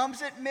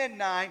 comes at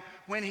midnight,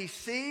 when he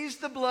sees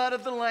the blood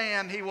of the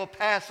lamb, he will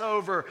pass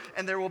over,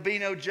 and there will be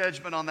no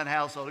judgment on that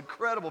household.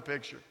 Incredible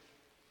picture.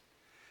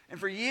 And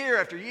for year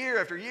after year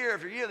after year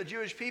after year, the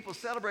Jewish people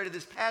celebrated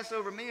this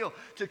Passover meal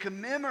to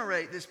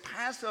commemorate this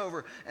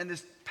Passover and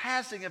this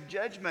passing of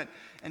judgment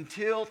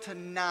until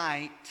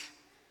tonight,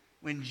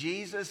 when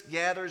Jesus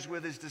gathers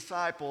with his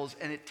disciples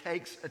and it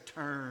takes a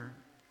turn.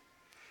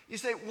 You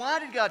say, why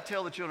did God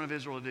tell the children of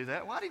Israel to do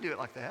that? Why did he do it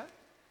like that?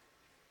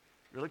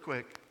 Really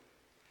quick.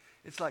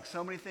 It's like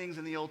so many things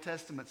in the Old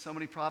Testament, so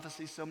many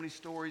prophecies, so many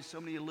stories,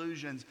 so many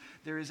allusions.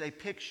 There is a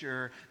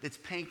picture that's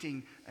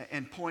painting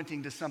and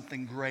pointing to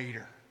something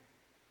greater.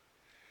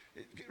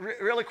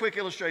 Really quick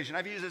illustration.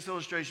 I've used this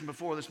illustration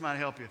before. This might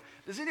help you.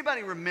 Does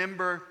anybody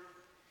remember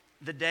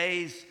the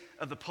days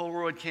of the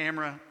Polaroid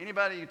camera?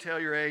 Anybody? You tell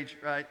your age,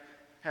 right?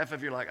 Half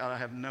of you are like, oh, I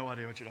have no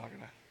idea what you're talking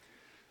about.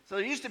 So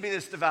there used to be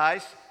this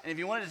device, and if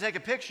you wanted to take a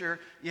picture,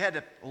 you had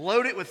to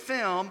load it with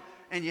film,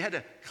 and you had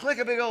to click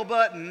a big old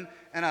button,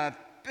 and a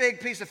big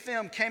piece of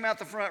film came out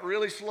the front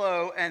really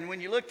slow, and when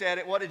you looked at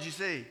it, what did you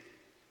see?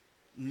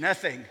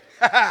 Nothing.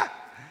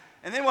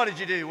 And then what did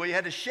you do? Well, you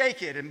had to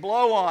shake it and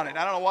blow on it.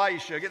 I don't know why you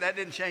shook it. That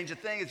didn't change a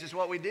thing. It's just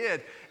what we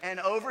did. And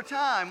over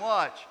time,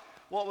 watch,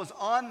 what was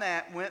on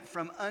that went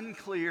from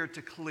unclear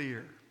to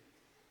clear.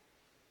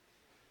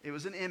 It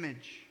was an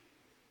image.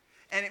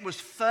 And it was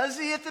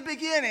fuzzy at the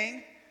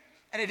beginning,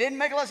 And it didn't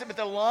make a lot of sense, but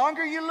the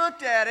longer you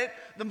looked at it,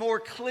 the more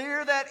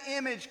clear that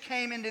image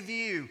came into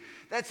view.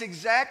 That's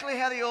exactly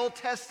how the Old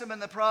Testament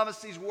and the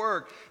prophecies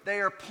work. They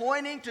are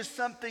pointing to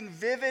something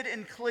vivid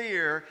and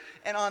clear.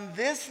 And on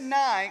this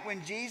night,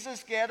 when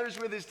Jesus gathers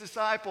with his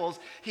disciples,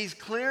 he's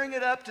clearing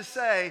it up to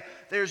say,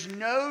 there's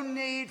no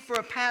need for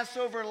a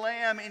Passover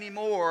lamb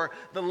anymore.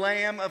 The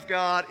Lamb of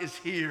God is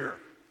here.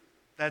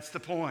 That's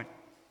the point.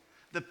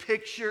 The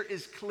picture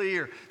is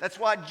clear. That's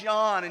why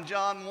John in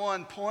John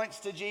 1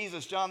 points to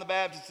Jesus, John the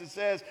Baptist, and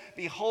says,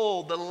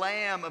 behold, the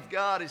Lamb of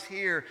God is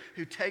here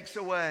who takes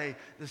away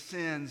the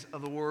sins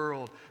of the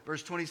world.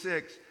 Verse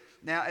 26,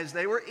 now as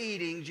they were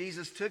eating,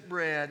 Jesus took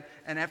bread,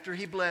 and after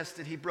he blessed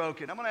it, he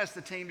broke it. I'm going to ask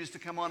the team just to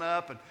come on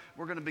up, and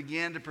we're going to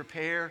begin to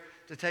prepare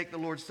to take the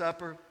Lord's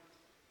Supper.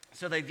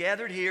 So they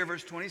gathered here,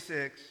 verse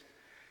 26.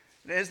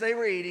 And as they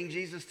were eating,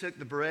 Jesus took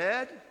the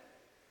bread.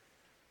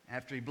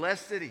 After he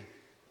blessed it, he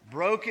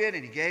broke it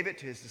and he gave it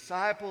to his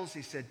disciples.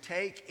 He said,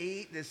 take,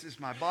 eat, this is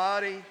my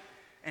body.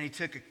 And he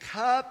took a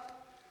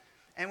cup,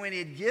 and when he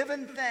had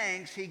given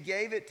thanks, he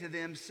gave it to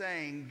them,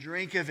 saying,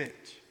 drink of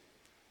it.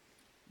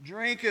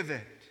 Drink of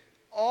it,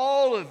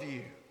 all of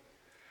you.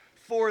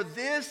 For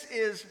this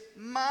is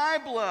my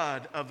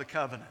blood of the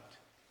covenant,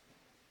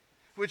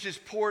 which is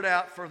poured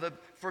out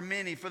for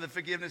many for the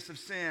forgiveness of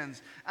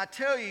sins. I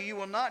tell you, you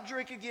will not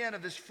drink again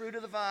of this fruit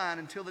of the vine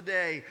until the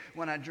day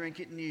when I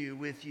drink it new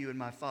with you in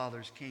my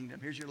Father's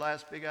kingdom. Here's your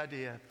last big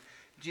idea.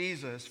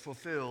 Jesus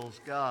fulfills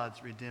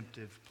God's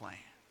redemptive plan.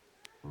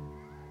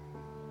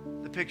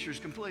 The picture is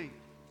complete.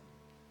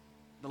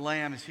 The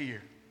Lamb is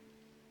here.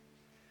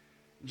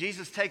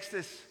 Jesus takes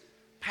this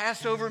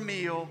Passover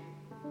meal,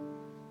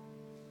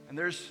 and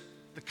there's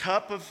the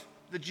cup of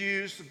the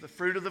juice of the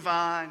fruit of the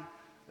vine.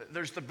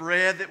 There's the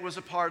bread that was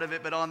a part of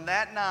it, but on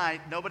that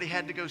night, nobody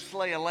had to go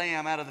slay a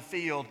lamb out of the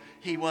field.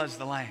 He was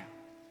the lamb.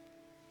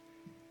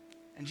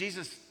 And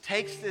Jesus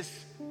takes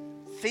this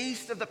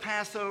feast of the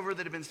Passover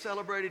that had been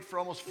celebrated for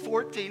almost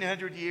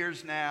 1,400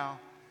 years now,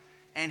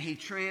 and he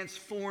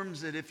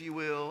transforms it, if you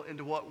will,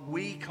 into what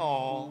we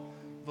call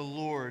the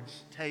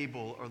Lord's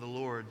table or the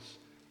Lord's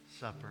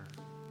Supper.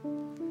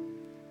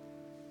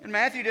 And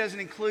Matthew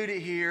doesn't include it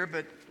here,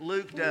 but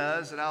Luke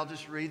does, and I'll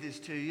just read this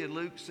to you.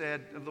 Luke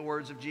said of the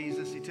words of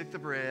Jesus, he took the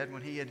bread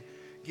when he had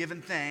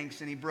given thanks,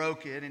 and he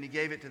broke it, and he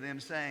gave it to them,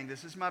 saying,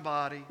 this is my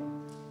body.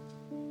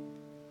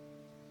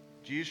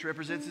 Juice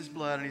represents his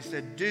blood, and he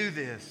said, do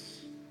this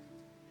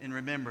in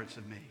remembrance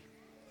of me.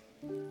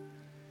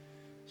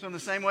 So in the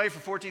same way, for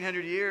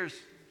 1,400 years,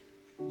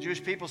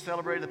 Jewish people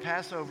celebrated the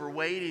Passover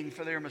waiting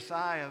for their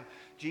Messiah.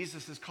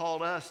 Jesus has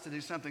called us to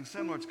do something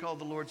similar. It's called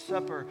the Lord's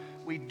Supper.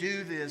 We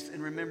do this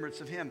in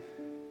remembrance of him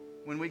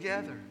when we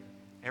gather.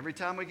 Every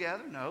time we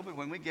gather? No, but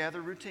when we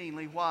gather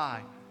routinely.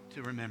 Why?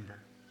 To remember.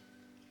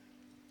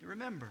 To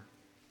remember.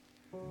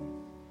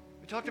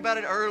 We talked about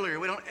it earlier.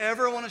 We don't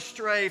ever want to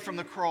stray from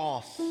the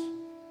cross.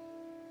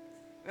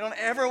 We don't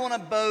ever want to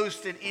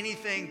boast in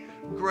anything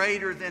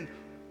greater than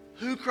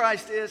who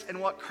Christ is and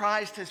what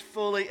Christ has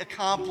fully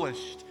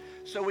accomplished.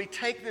 So we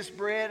take this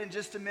bread in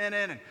just a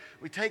minute, and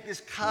we take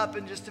this cup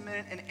in just a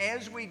minute, and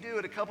as we do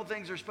it, a couple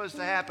things are supposed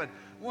to happen.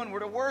 One,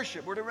 we're to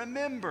worship, we're to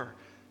remember.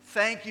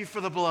 Thank you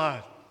for the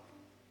blood.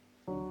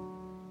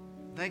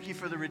 Thank you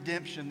for the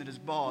redemption that is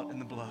bought in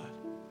the blood.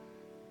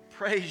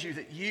 Praise you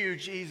that you,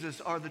 Jesus,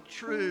 are the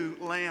true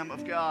Lamb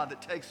of God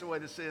that takes away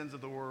the sins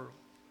of the world.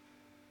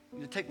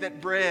 And to take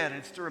that bread, and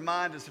it's to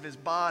remind us of his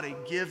body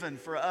given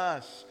for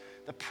us,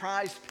 the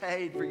price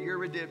paid for your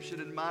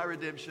redemption and my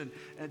redemption,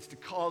 and it's to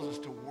cause us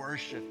to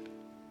worship.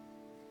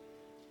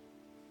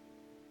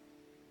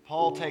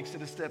 Paul takes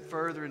it a step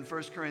further in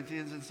 1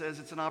 Corinthians and says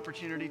it's an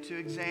opportunity to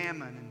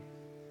examine. And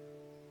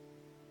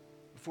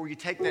before you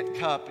take that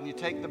cup and you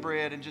take the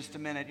bread in just a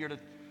minute, you're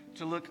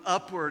to look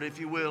upward, if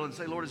you will, and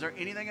say, Lord, is there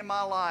anything in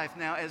my life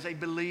now as a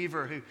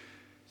believer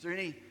is there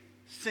any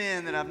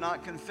sin that I've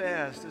not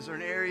confessed? Is there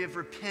an area of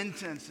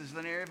repentance? Is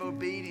there an area of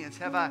obedience?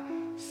 Have I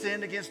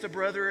sinned against a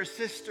brother or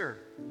sister?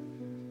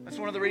 That's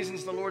one of the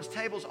reasons the Lord's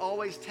table is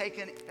always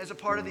taken as a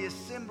part of the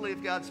assembly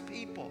of God's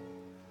people.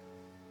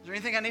 Is there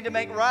anything I need to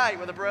make right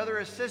with a brother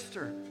or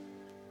sister?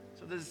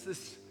 So there's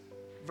this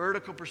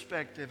vertical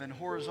perspective and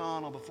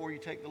horizontal before you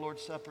take the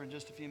Lord's Supper in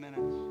just a few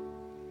minutes.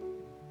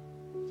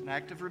 It's an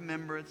act of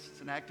remembrance.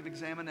 It's an act of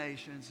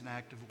examination. It's an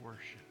act of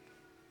worship.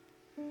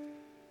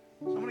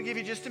 So I'm going to give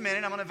you just a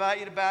minute. I'm going to invite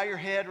you to bow your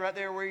head right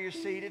there where you're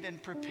seated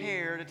and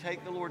prepare to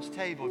take the Lord's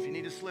table. If you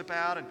need to slip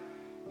out and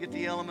get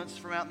the elements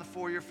from out in the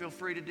foyer, feel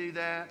free to do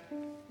that.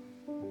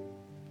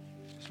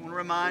 Just want to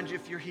remind you,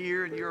 if you're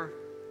here and you're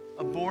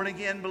a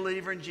born-again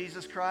believer in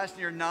Jesus Christ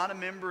and you're not a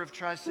member of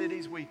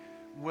Tri-Cities, we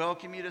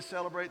welcome you to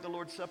celebrate the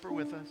Lord's Supper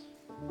with us.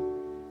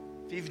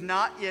 If you've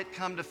not yet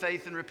come to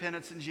faith and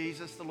repentance in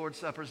Jesus, the Lord's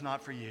Supper is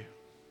not for you.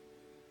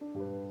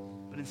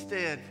 But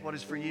instead, what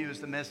is for you is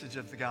the message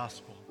of the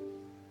gospel.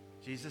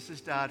 Jesus has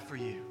died for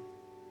you,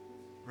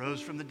 rose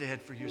from the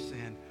dead for your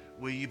sin.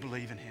 Will you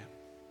believe in him?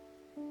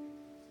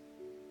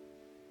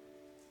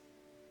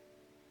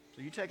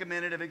 So you take a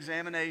minute of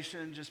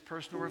examination, just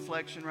personal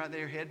reflection right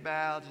there, head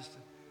bowed, just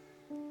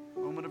a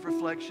moment of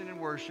reflection and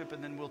worship,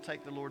 and then we'll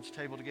take the Lord's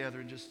table together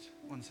in just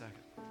 1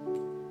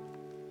 second.